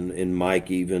friends and Mike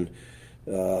even.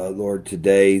 Lord,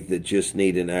 today that just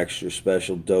need an extra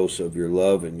special dose of your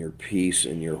love and your peace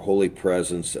and your holy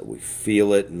presence, that we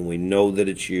feel it and we know that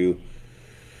it's you.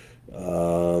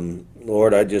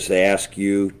 Lord, I just ask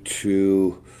you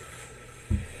to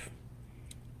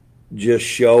just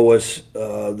show us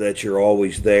that you're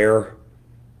always there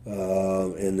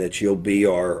and that you'll be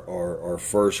our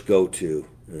first go-to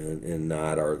and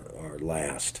not our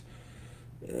last.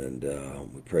 And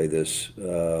we pray this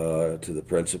to the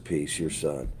Prince of Peace, your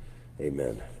Son.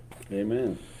 Amen.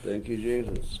 Amen. Thank you,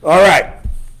 Jesus. All right.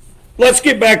 Let's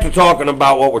get back to talking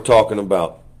about what we're talking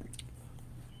about.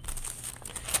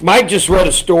 Mike just read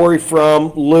a story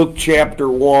from Luke chapter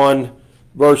 1,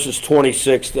 verses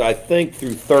 26, I think,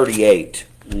 through 38.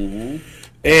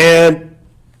 And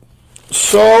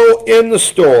so in the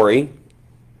story,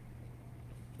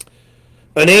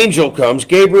 an angel comes.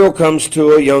 Gabriel comes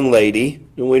to a young lady,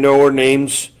 and we know her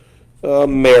name's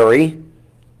Mary,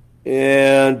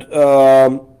 and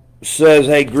says,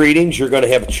 "Hey, greetings! You're going to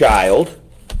have a child."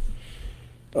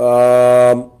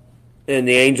 And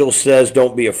the angel says,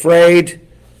 "Don't be afraid."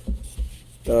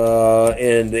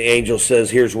 And the angel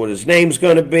says, "Here's what his name's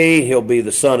going to be. He'll be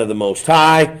the Son of the Most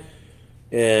High,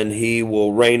 and he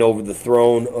will reign over the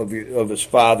throne of his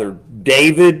father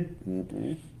David,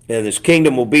 and his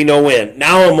kingdom will be no end."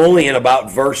 Now I'm only in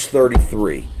about verse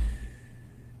 33.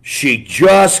 She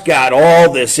just got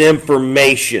all this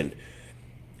information.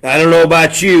 I don't know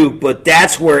about you, but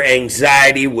that's where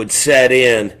anxiety would set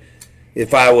in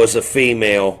if I was a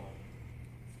female,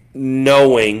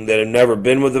 knowing that I've never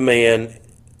been with a man,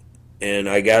 and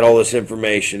I got all this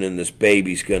information, and this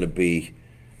baby's going to be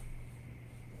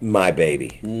my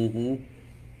baby. Mm-hmm.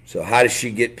 So how does she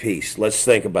get peace? Let's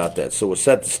think about that. So we'll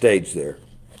set the stage there.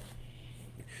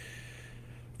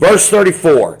 Verse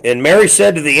 34, and Mary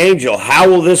said to the angel, "How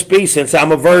will this be since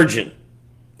I'm a virgin?"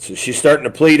 So she's starting to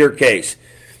plead her case.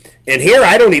 And here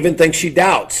I don't even think she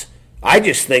doubts. I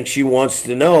just think she wants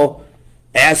to know,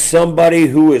 as somebody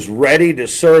who is ready to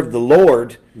serve the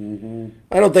Lord,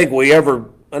 I don't think we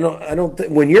ever, I don't think,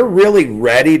 when you're really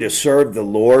ready to serve the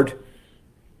Lord,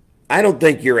 I don't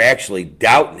think you're actually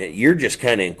doubting it. You're just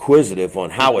kind of inquisitive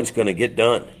on how it's going to get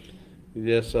done.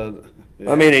 Yes, yeah.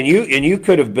 I mean, and you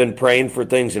could have been praying for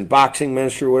things in boxing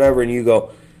ministry or whatever, and you go,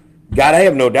 "God, I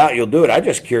have no doubt you'll do it. I'm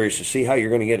just curious to see how you're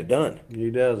going to get it done." He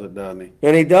does it, doesn't he?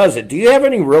 And he does it. Do you have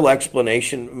any real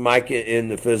explanation, Mike, in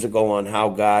the physical on how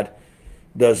God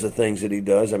does the things that he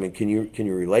does? I mean, can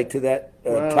you relate to that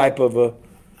type of a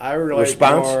I relate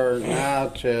response? more now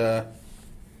to,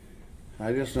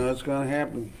 I just know it's going to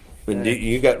happen. And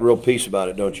you got real peace about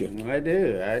it, don't you? I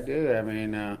do. I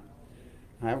mean,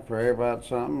 I pray about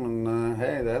something, and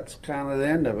hey, that's kind of the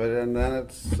end of it. And then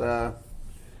it's not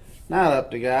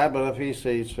up to God, but if he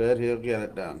sees fit, he'll get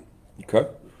it done. Okay.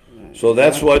 So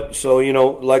that's what, so,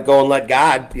 let go and let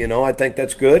God, I think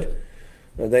that's good.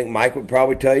 I think Mike would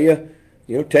probably tell you,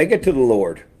 take it to the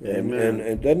Lord. And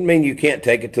it doesn't mean you can't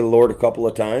take it to the Lord a couple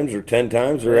of times or 10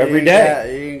 times or every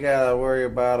day. You ain't got to worry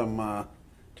about him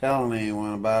telling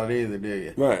anyone about it either, do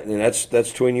you? Right, and that's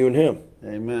between you and him.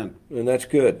 Amen. And that's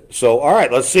good. So, all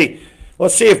right, let's see.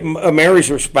 Let's see if Mary's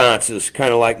response is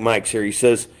kind of like Mike's here. He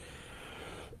says,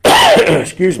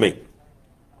 excuse me.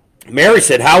 Mary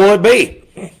said, "How will it be?"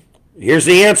 Here's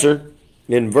the answer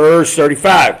in verse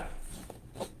 35.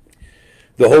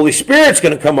 The Holy Spirit's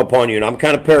going to come upon you. And I'm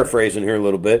kind of paraphrasing here a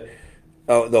little bit.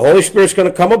 The Holy Spirit's going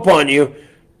to come upon you,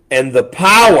 and the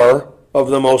power of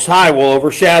the Most High will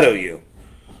overshadow you.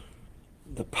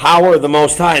 The power of the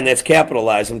Most High, and that's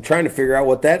capitalized. I'm trying to figure out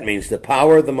what that means. The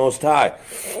power of the Most High.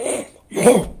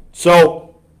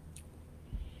 So,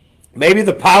 maybe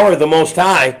the power of the Most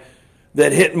High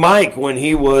that hit Mike when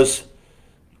he was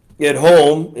at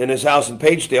home in his house in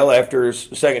Pagedale after his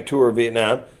second tour of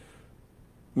Vietnam,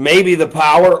 maybe the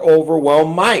power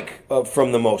overwhelmed Mike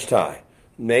from the Most High.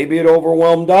 Maybe it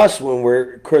overwhelmed us when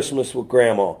we're at Christmas with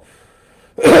Grandma.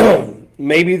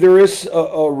 Maybe there is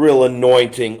a real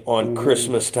anointing on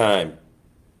Christmas time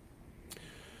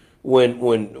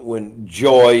when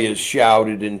joy is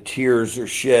shouted and tears are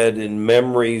shed and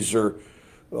memories are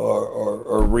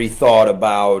rethought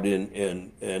about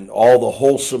and all the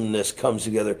wholesomeness comes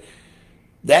together.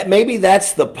 Maybe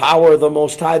that's the power of the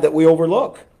Most High that we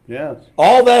overlook. Yes.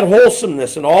 All that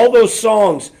wholesomeness and all those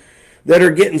songs that are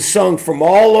getting sung from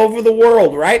all over the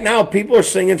world. Right now, people are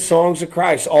singing songs of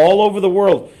Christ all over the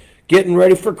world, getting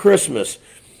ready for Christmas.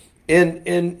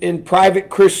 In private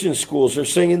Christian schools, they're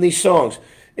singing these songs.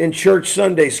 In church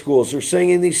Sunday schools, they're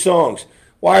singing these songs.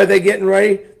 Why are they getting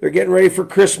ready? They're getting ready for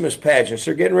Christmas pageants.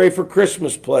 They're getting ready for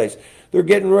Christmas plays. They're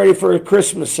getting ready for a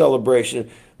Christmas celebration.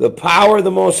 The power of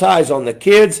the Most High is on the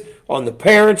kids, on the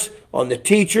parents, on the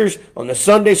teachers, on the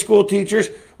Sunday school teachers,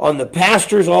 on the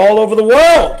pastors all over the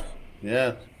world.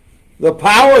 Yes. The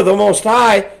power of the Most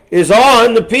High is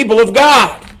on the people of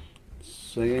God.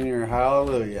 Singing your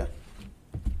hallelujah.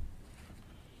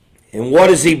 And what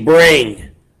does he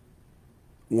bring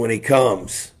when he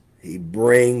comes? He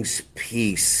brings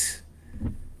peace.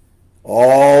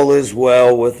 All is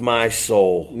well with my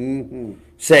soul. Mm-hmm.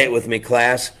 Say it with me,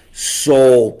 class.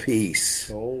 Soul peace.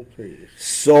 Soul peace.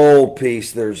 Soul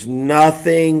peace. There's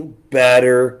nothing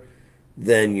better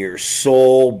than your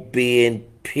soul being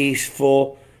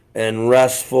peaceful and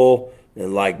restful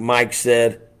and, like Mike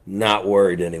said, not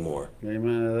worried anymore.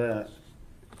 Amen to that.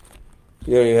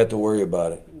 You don't even have to worry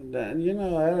about it. That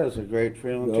is a great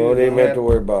feeling, too. Don't even have to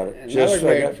worry about it. Another Just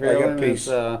great I got feeling peace.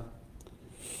 is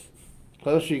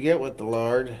closer you get with the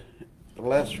Lord, the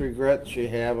less regrets you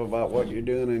have about what you're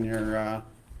doing in your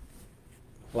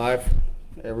life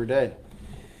every day.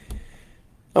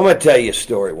 I'm going to tell you a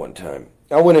story one time.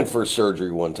 I went in for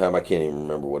surgery one time. I can't even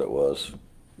remember what it was.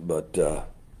 But I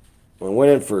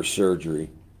went in for surgery,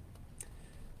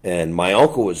 and my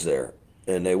uncle was there.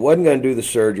 And they wasn't going to do the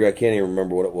surgery. I can't even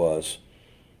remember what it was.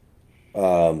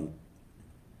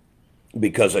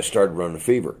 Because I started running a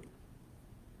fever.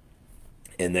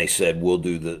 And they said, we'll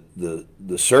do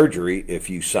the surgery if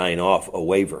you sign off a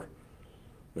waiver.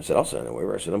 I said, I'll sign a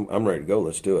waiver. I said, I'm ready to go.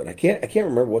 Let's do it. I can't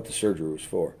remember what the surgery was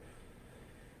for.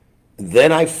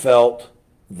 Then I felt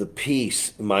the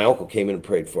peace. My uncle came in and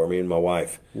prayed for me and my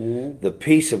wife. Mm-hmm. The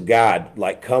peace of God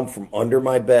like come from under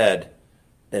my bed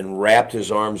and wrapped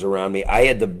his arms around me. I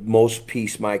had the most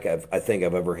peace, Mike, I think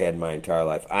I've ever had in my entire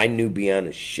life. I knew beyond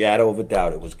a shadow of a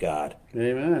doubt it was God.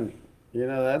 Amen. You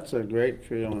know, that's a great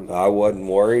feeling. I wasn't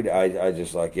worried. I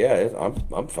just like, yeah,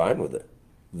 I'm fine with it.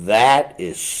 That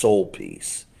is soul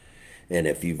peace. And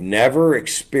if you've never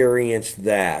experienced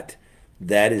that,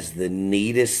 that is the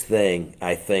neatest thing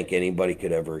I think anybody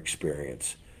could ever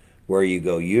experience. Where you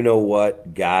go, you know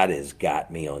what? God has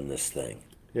got me on this thing.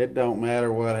 It don't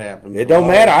matter what happens. It don't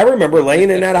matter. I remember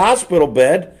laying in that hospital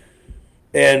bed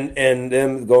and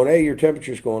them going, hey, your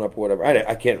temperature's going up or whatever.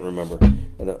 I can't remember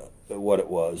what it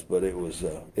was, but it was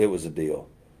a deal.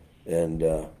 And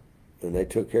they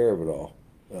took care of it all.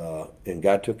 And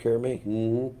God took care of me.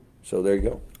 Mm-hmm. So there you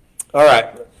go. All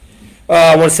right.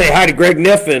 I want to say hi to Greg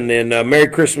Niffen and Merry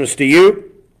Christmas to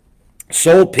you.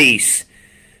 Soul peace.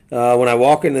 When I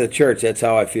walk into the church, that's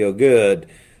how I feel good.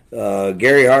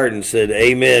 Gary Harden said,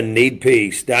 amen, need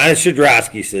peace. Donna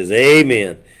Shadrosky says,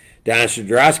 amen. Donna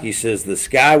Shadrosky says, the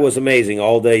sky was amazing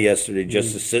all day yesterday.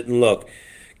 Just to sit and look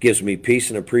gives me peace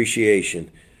and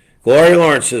appreciation. Gloria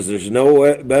Lawrence says, there's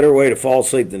no better way to fall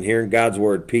asleep than hearing God's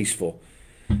word, peaceful.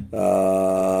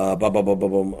 All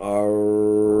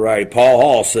right. Paul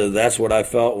Hall says that's what I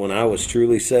felt when I was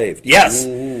truly saved. Yes.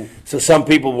 Mm-hmm. So some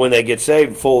people, when they get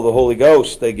saved, full of the Holy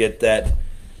Ghost, they get that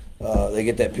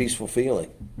peaceful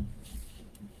feeling.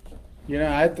 You know,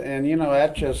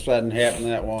 that just doesn't happen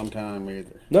that one time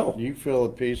either. No. You feel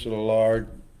the peace of the Lord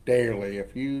daily.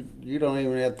 If you don't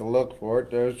even have to look for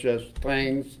it. There's just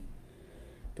things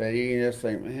that you can just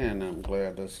think, man, I'm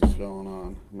glad this is going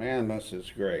on. Man, this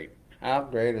is great. How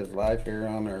great is life here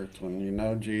on earth when you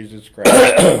know Jesus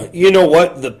Christ? You know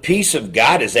what? The peace of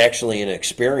God is actually an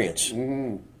experience.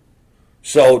 Mm-hmm.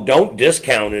 So don't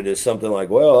discount it as something like,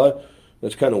 well,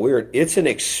 that's kind of weird. It's an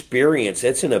experience.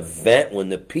 It's an event. When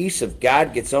the peace of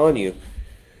God gets on you,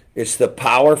 it's the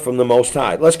power from the Most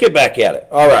High. Let's get back at it.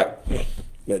 All right.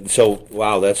 So,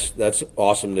 wow, that's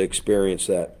awesome to experience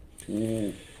that.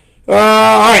 Mm. All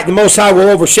right. The Most High will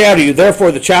overshadow you.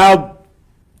 Therefore, the child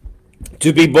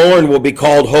to be born will be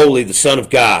called holy, the Son of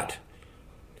God.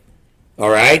 All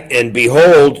right? And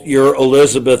behold, your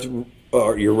Elizabeth,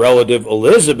 or your relative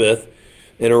Elizabeth,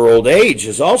 in her old age,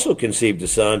 has also conceived a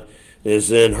son,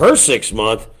 is in her 6th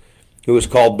month, who is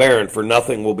called barren, for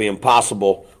nothing will be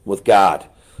impossible with God.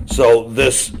 So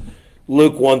this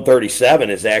Luke 137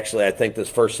 is actually, I think, the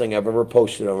first thing I've ever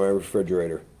posted on my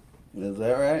refrigerator. Is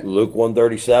that right? Luke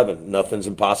 137, nothing's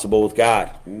impossible with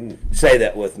God. Say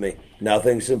that with me.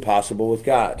 Nothing's impossible with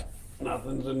God.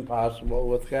 Nothing's impossible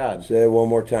with God. Say it one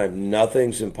more time.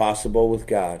 Nothing's impossible with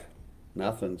God.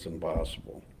 Nothing's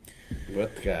impossible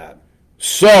with God.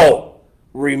 So,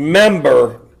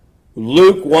 remember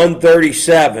Luke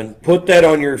 137. Put that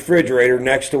on your refrigerator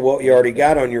next to what you already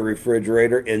got on your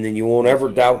refrigerator, and then you won't ever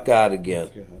doubt God again.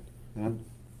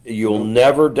 You'll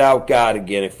never doubt God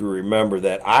again if you remember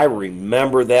that. I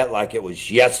remember that like it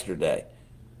was yesterday.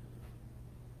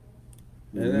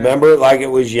 Remember it like it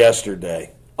was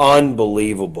yesterday.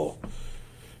 Unbelievable.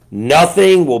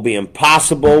 Nothing will be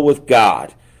impossible with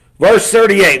God. Verse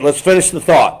 38, let's finish the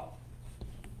thought.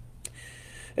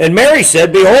 And Mary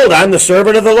said, behold, I'm the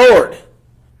servant of the Lord.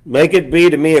 Make it be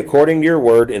to me according to your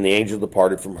word. And the angel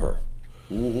departed from her.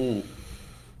 Mm-hmm.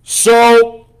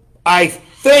 So, I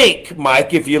think,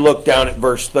 Mike, if you look down at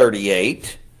verse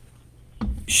 38,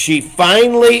 she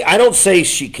finally, I don't say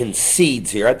she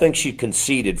concedes here. I think she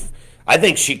conceded. I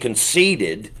think she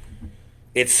conceded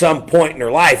at some point in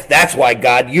her life. That's why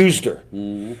God used her.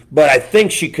 Mm-hmm. But I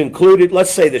think she concluded,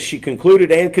 let's say that she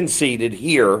concluded and conceded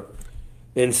here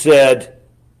and said,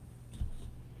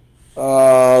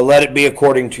 let it be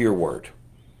according to your word.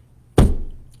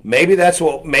 Maybe that's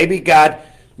what, maybe God,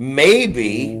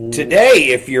 maybe today,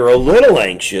 if you're a little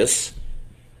anxious,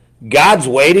 God's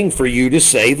waiting for you to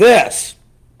say this.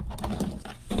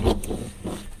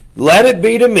 Let it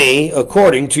be to me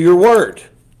according to your word.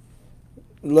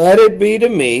 let it be to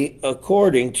me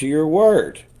according to your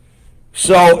word.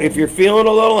 So if you're feeling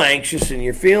a little anxious and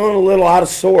you're feeling a little out of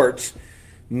sorts,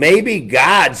 maybe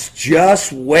God's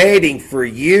just waiting for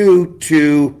you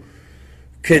to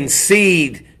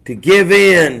concede, to give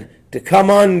in, to come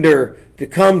under, to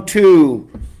come to,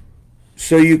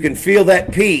 so you can feel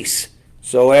that peace.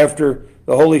 So after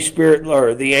the Holy Spirit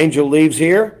or the angel leaves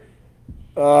here,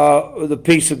 the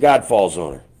peace of God falls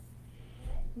on her.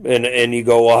 And you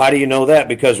go, well, how do you know that?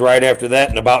 Because right after that,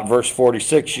 in about verse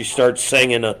 46, she starts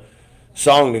singing a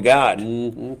song to God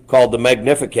called the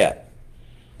Magnificat.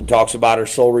 It talks about her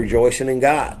soul rejoicing in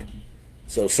God.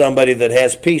 So somebody that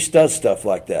has peace does stuff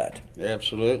like that.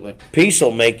 Absolutely. Peace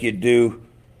will make you do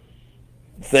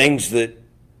things that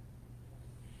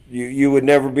you would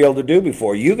never be able to do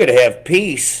before. You could have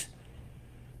peace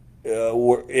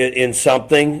in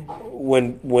something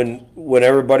when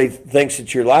everybody thinks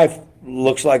that your life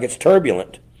looks like it's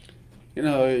turbulent. You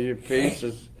know, your peace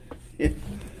is,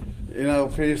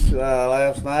 peace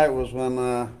last night was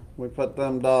when we put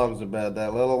them dogs to bed,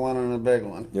 that little one and the big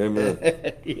one. Amen.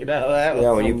 That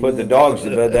was When you put the dogs to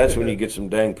bed, that's when you get some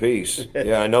dang peace.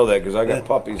 Yeah, I know that because I got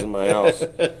puppies in my house.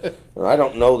 I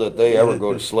don't know that they ever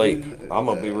go to sleep. I'm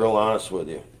going to be real honest with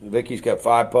you. Vicky's got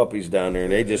 5 puppies down there,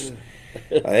 and they just...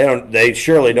 They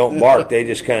surely don't bark. They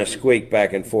just kind of squeak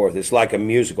back and forth. It's like a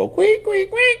musical. Squeak, squeak,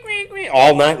 squeak, squeak, squeak,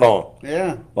 all night long.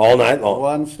 Yeah. All night long.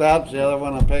 One stops, the other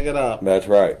one will pick it up. That's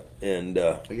right. And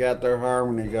they got their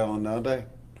harmony going, don't they?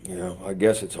 Yeah, I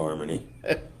guess it's harmony.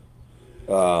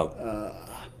 So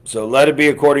let it be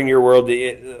according to your word,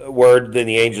 then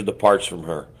the angel departs from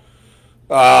her.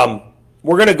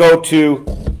 We're going to go to,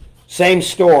 same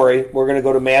story, we're going to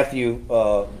go to Matthew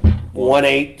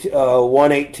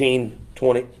 1:18,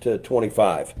 20 to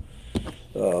 25.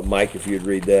 Mike, if you'd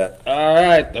read that. All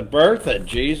right, the birth of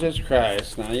Jesus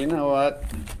Christ. Now, you know what?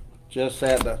 Just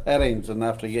that the heading's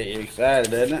enough to get you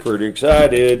excited, isn't it? Pretty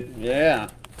excited. Yeah.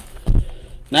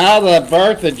 Now the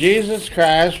birth of Jesus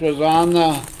Christ was on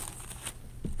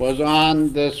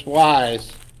this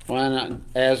wise, when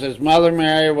as his mother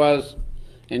Mary was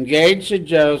engaged to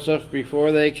Joseph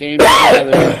before they came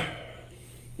together.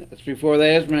 Before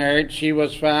they was married, she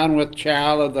was found with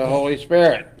child of the Holy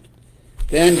Spirit.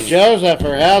 Then Joseph,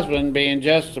 her husband, being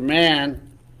just a man,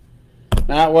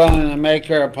 not willing to make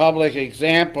her a public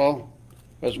example,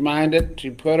 was minded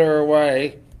to put her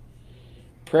away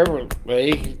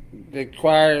privately,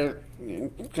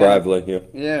 Privately, yeah.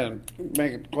 Yeah,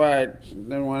 make it quiet.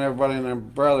 Didn't want everybody and their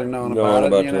brother knowing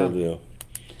about it. Yeah.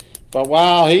 But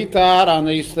while he thought on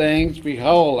these things,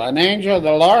 behold, an angel of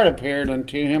the Lord appeared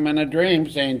unto him in a dream,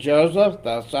 saying, Joseph,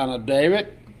 thou son of David,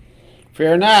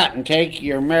 fear not, and take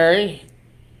your Mary,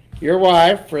 your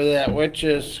wife, for that which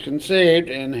is conceived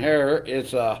in her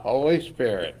is a Holy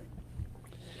Spirit.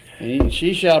 And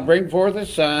she shall bring forth a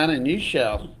son, and you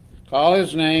shall call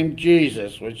his name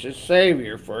Jesus, which is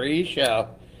Savior, for he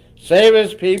shall save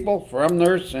his people from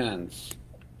their sins.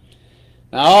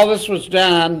 Now all this was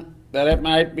done that it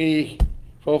might be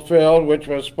fulfilled, which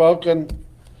was spoken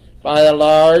by the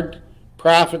Lord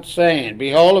prophet, saying,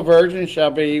 Behold, a virgin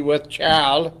shall be with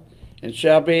child, and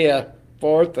shall be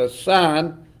forth a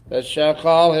son, that shall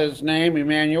call his name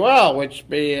Emmanuel, which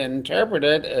be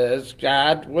interpreted as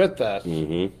God with us.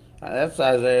 Mm-hmm. That's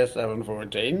Isaiah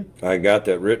 7:14. I got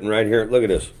that written right here. Look at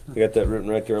this. I got that written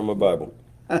right there on my Bible.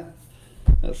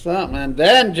 That's something. And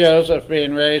then Joseph,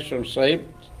 being raised from sleep,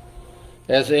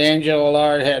 as the angel of the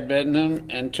Lord had bidden him,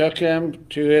 and took him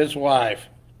to his wife.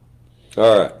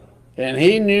 All right. And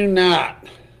he knew not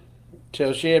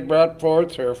till she had brought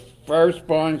forth her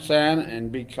firstborn son,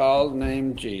 and be called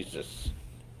named Jesus.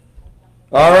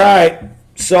 All right.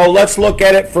 So let's look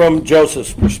at it from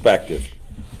Joseph's perspective.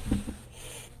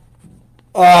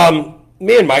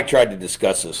 Me and Mike tried to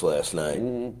discuss this last night.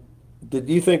 Mm-hmm. Did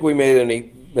you think we made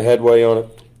any headway on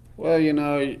it? Well,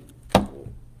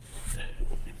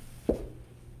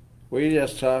 we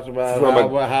just talked about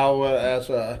how as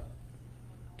a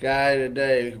guy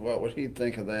today, what would he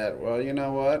think of that? Well, you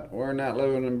know what? We're not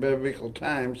living in biblical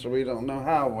times, so we don't know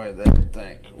how they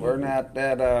think. We're not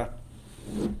that,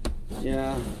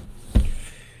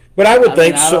 But I would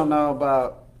think so. I don't know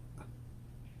about,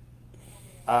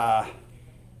 I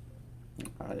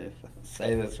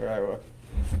say this right.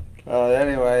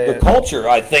 Anyway. The culture,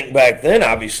 I think, back then,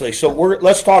 obviously. So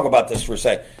let's talk about this for a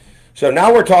second. So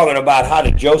now we're talking about how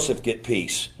did Joseph get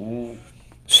peace.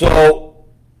 So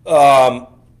how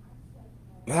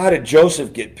did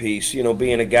Joseph get peace?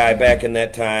 Being a guy back in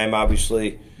that time,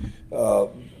 obviously,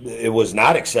 it was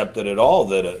not accepted at all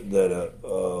that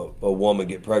a woman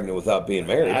get pregnant without being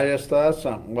married. I just thought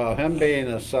something. Well, him being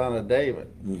a son of David,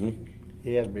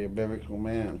 He had to be a biblical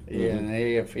man. Mhm. And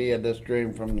if he had this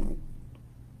dream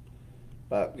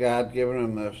about God giving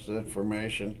him this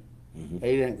information, Mhm.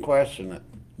 he didn't question it.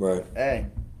 Right. Hey,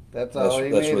 that's That's- all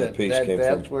he that's needed. where the peace came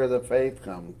that's from. where the faith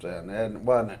comes in, and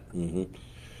wasn't it? Mm-hmm.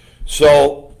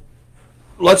 So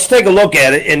let's take a look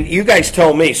at it, and you guys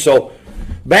tell me. So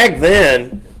back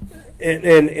then,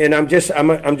 and I'm just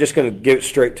going to give it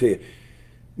straight to you.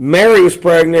 Mary was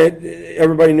pregnant.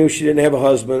 Everybody knew she didn't have a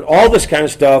husband. All this kind of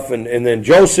stuff, and then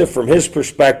Joseph, from his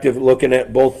perspective, looking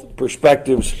at both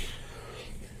perspectives,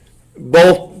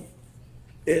 both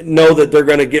know that they're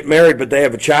going to get married, but they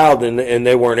have a child, and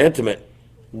they weren't intimate.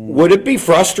 Would it be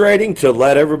frustrating to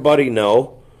let everybody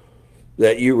know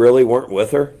that you really weren't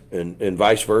with her, and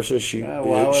vice versa?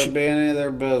 Why would it be any of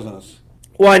their business?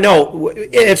 Well, I know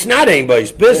it's not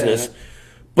anybody's business,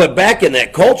 but back in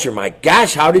that culture, my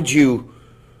gosh, how did you?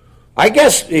 I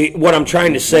guess what I'm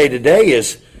trying to say today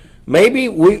is maybe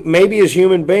as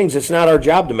human beings, it's not our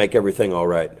job to make everything all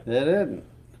right. It isn't.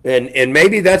 And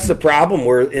maybe that's the problem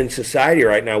we're in society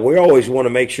right now. We always want to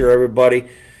make sure everybody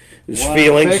is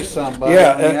feelings. Fix somebody.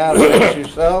 Yeah, You gotta fix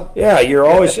yourself. yeah. You're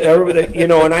always everybody.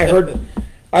 And I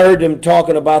heard them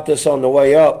talking about this on the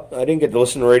way up. I didn't get to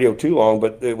listen to radio too long,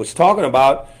 but it was talking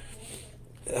about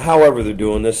however they're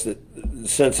doing this. That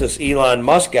since this Elon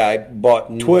Musk guy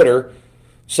bought Twitter,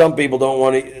 some people don't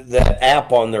want that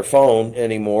app on their phone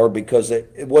anymore because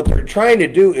what they're trying to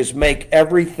do is make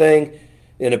everything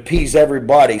and appease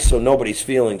everybody so nobody's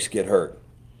feelings get hurt.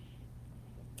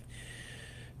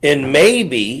 And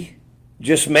maybe,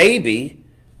 just maybe,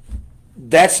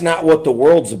 that's not what the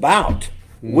world's about.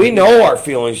 We know our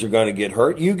feelings are going to get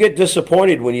hurt. You get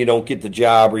disappointed when you don't get the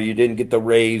job, or you didn't get the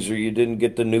raise, or you didn't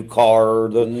get the new car, or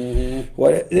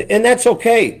and that's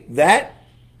okay. That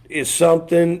is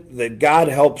something that God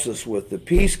helps us with. The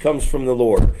peace comes from the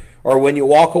Lord. Or when you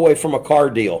walk away from a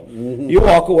car deal, you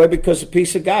walk away because the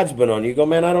peace of God's been on you. You go,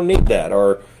 man, I don't need that,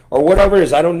 or whatever it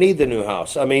is. I don't need the new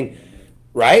house. I mean,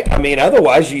 right? I mean,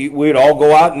 otherwise we'd all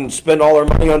go out and spend all our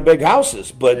money on big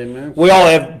houses. But Amen. we all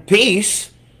have peace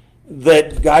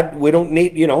that God. We don't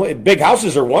need. Big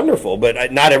houses are wonderful,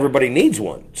 but not everybody needs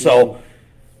one. So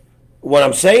what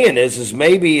I'm saying is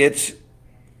maybe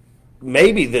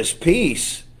this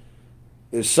peace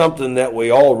is something that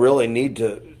we all really need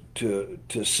to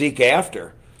seek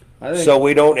after, so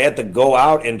we don't have to go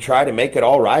out and try to make it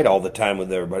all right all the time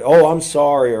with everybody. Oh, I'm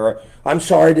sorry, or I'm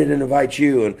sorry I didn't invite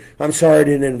you, and I'm sorry I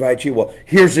didn't invite you. Well,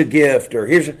 here's a gift, or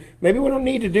maybe we don't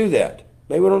need to do that.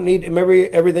 Maybe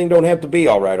everything don't have to be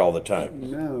all right all the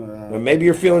time. No. Or maybe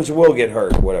your feelings will get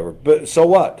hurt, or whatever. But so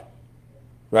what?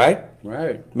 Right?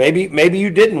 Right. Maybe you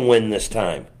didn't win this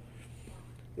time.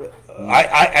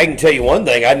 I can tell you one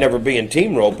thing: I'd never be in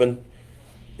team roping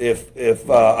if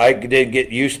I did get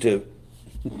used to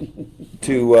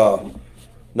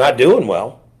not doing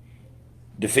well.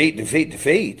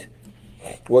 Defeat.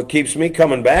 What keeps me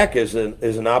coming back is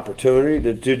an opportunity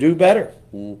to do better.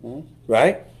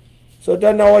 Right? So it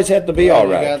doesn't always have to be all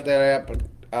right. You got that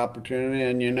opportunity,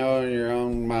 and you know in your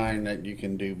own mind that you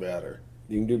can do better.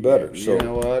 You can do better. So, you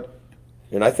know what?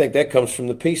 And I think that comes from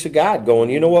the peace of God going,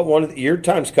 you know what, your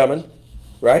time's coming,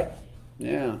 right?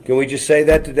 Yeah. Can we just say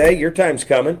that today? Your time's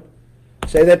coming.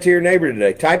 Say that to your neighbor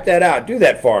today. Type that out. Do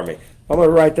that for me. I'm going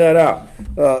to write that out.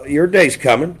 Your day's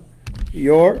coming.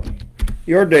 Your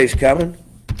day's coming.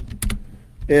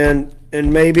 And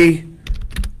maybe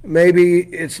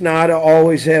it's not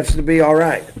always has to be all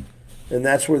right. And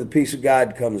that's where the peace of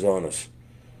God comes on us.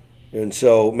 And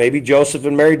so maybe Joseph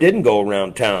and Mary didn't go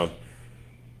around town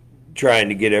trying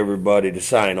to get everybody to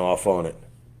sign off on it.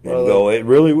 And it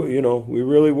really, we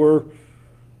really were,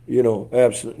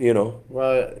 absolutely,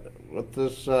 Well, with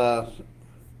this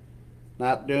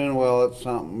not doing well at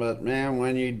something, but man,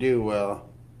 when you do well,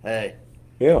 hey,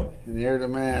 yeah, and you're the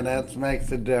man, that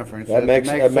makes a difference. That makes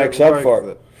it up for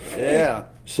worth it. Yeah.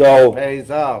 So It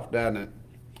pays off, doesn't it?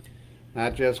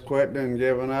 Not just quitting and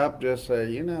giving up, just say,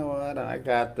 you know what, I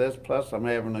got this, plus I'm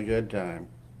having a good time.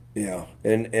 yeah,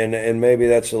 and maybe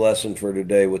that's the lesson for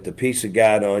today. With the peace of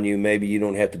God on you, maybe you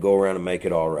don't have to go around and make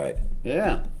it all right.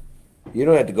 Yeah. You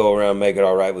don't have to go around and make it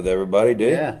all right with everybody, do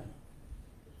you? Yeah.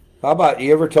 How about,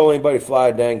 you ever told anybody to fly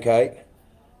a dang kite?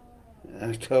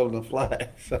 I told him to fly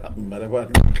something, but it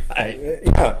wasn't a kite.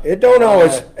 Yeah, it don't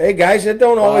always. Hey guys, it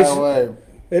don't Fly always. away.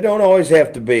 It don't always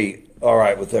have to be all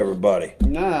right with everybody.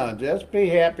 No, just be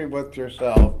happy with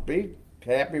yourself. Be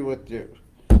happy with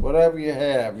whatever you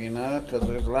have, because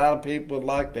there's a lot of people that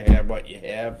like to have what you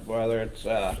have, whether it's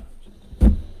a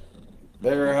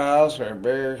bigger house or a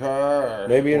bigger car, or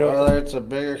Maybe whether it's a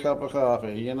bigger cup of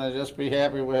coffee. Just be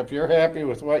happy with. If you're happy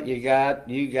with what you got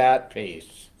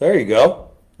peace. There you go.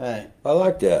 Hey, I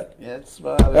like that. it's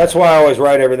about That's why I always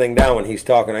write everything down when he's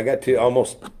talking. I got to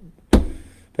almost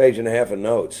page and a half of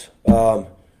notes.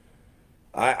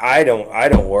 I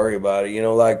don't worry about it. You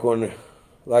know, like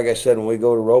I said, when we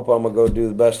go to rope, I'm gonna go do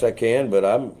the best I can. But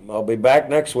I'll be back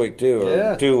next week too,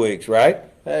 or 2 weeks, right?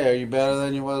 Hey, are you better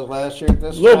than you was last year at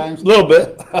this time? Little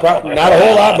bit, probably not a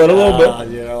whole lot, but a little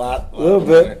bit. You're a lot. A little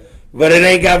bit. But it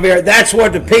ain't got very. That's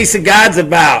what the peace of God's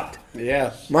about.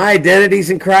 Yes. My identity's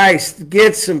in Christ.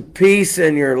 Get some peace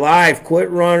in your life. Quit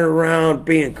running around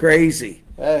being crazy.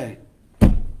 Hey,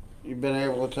 you've been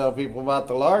able to tell people about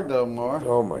the Lord though more.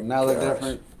 Oh my Now gosh. they're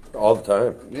different. All the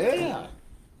time. Yeah.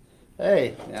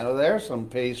 Hey, now there's some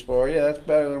peace for you. That's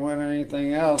better than winning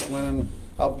anything else.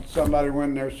 Help somebody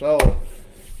win their soul,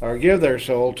 or give their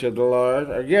soul to the Lord,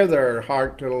 or give their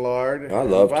heart to the Lord. I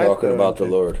love Invite talking them about the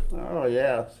to- Lord. Oh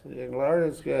yes, the Lord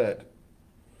is good.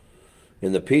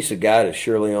 And the peace of God is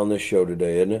surely on this show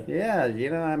today, isn't it? Yeah,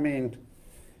 I mean,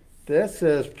 this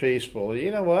is peaceful. You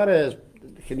know what is?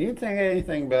 Can you think of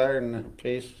anything better than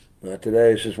peace? Not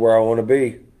today. This is where I want to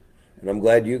be. And I'm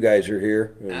glad you guys are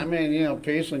here. I mean,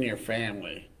 peace in your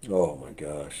family. Oh, my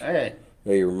gosh. Hey,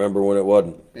 Hey, you remember when it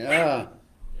wasn't? yeah,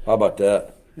 How about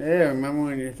that? yeah. Remember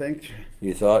when you think?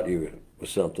 You thought you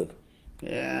was something.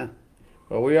 Yeah.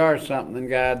 Well, we are something in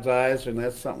God's eyes, and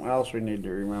that's something else we need to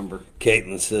remember.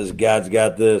 Caitlin says, God's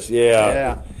got this. Yeah.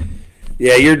 Yeah.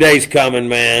 Yeah, your day's coming,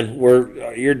 man.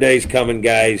 Your day's coming,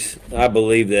 guys. I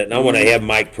believe that. And I want to have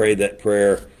Mike pray that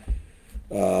prayer.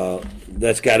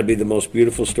 That's got to be the most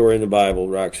beautiful story in the Bible,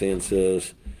 Roxanne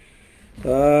says.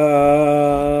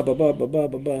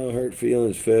 Hurt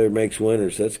feelings, failure makes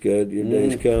winners. That's good. Your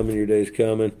day's coming, your day's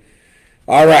coming.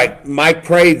 All right, Mike,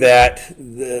 pray that.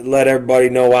 Let everybody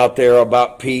know out there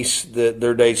about peace, that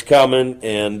their day's coming,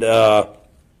 and love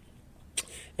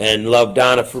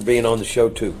Donna for being on the show,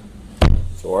 too.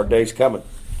 So our day's coming.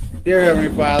 Dear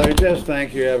Heavenly Father, just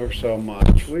thank you ever so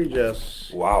much. We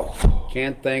just Wow.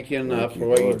 can't thank you enough Thank you, for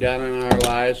what Lord. you've done in our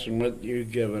lives and what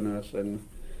you've given us. And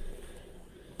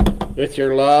with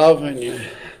your love and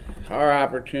our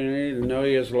opportunity to know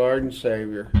you as Lord and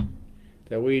Savior,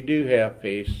 that we do have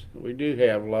peace, we do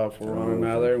have love for one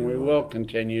another, and we will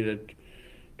continue to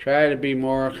try to be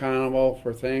more accountable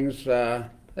for things that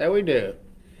we do.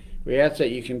 We ask that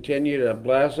you continue to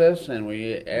bless us, and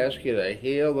we ask you to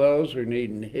heal those who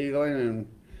need healing and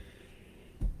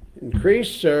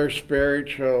increase their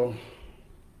spiritual.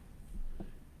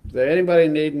 Is there anybody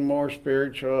needing more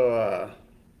spiritual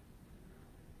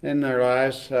in their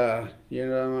lives? You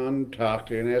know, I'm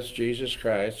talking to, and that's Jesus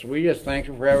Christ. We just thank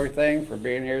you for everything, for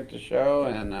being here at the show,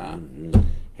 and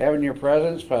having your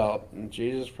presence felt. In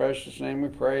Jesus' precious name we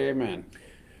pray, amen.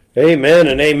 Amen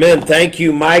and amen. Thank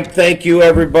you, Mike. Thank you,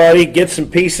 everybody. Get some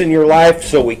peace in your life.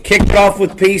 So we kicked off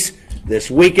with peace. This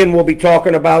weekend we'll be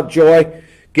talking about joy.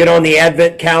 Get on the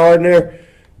Advent calendar.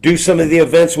 Do some of the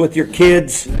events with your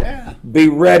kids. Yeah. Be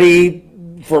ready.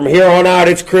 From here on out,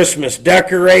 it's Christmas.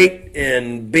 Decorate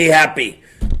and be happy.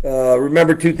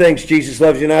 Remember two things. Jesus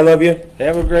loves you and I love you.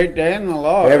 Have a great day in the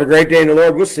Lord. Have a great day in the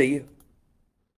Lord. We'll see you.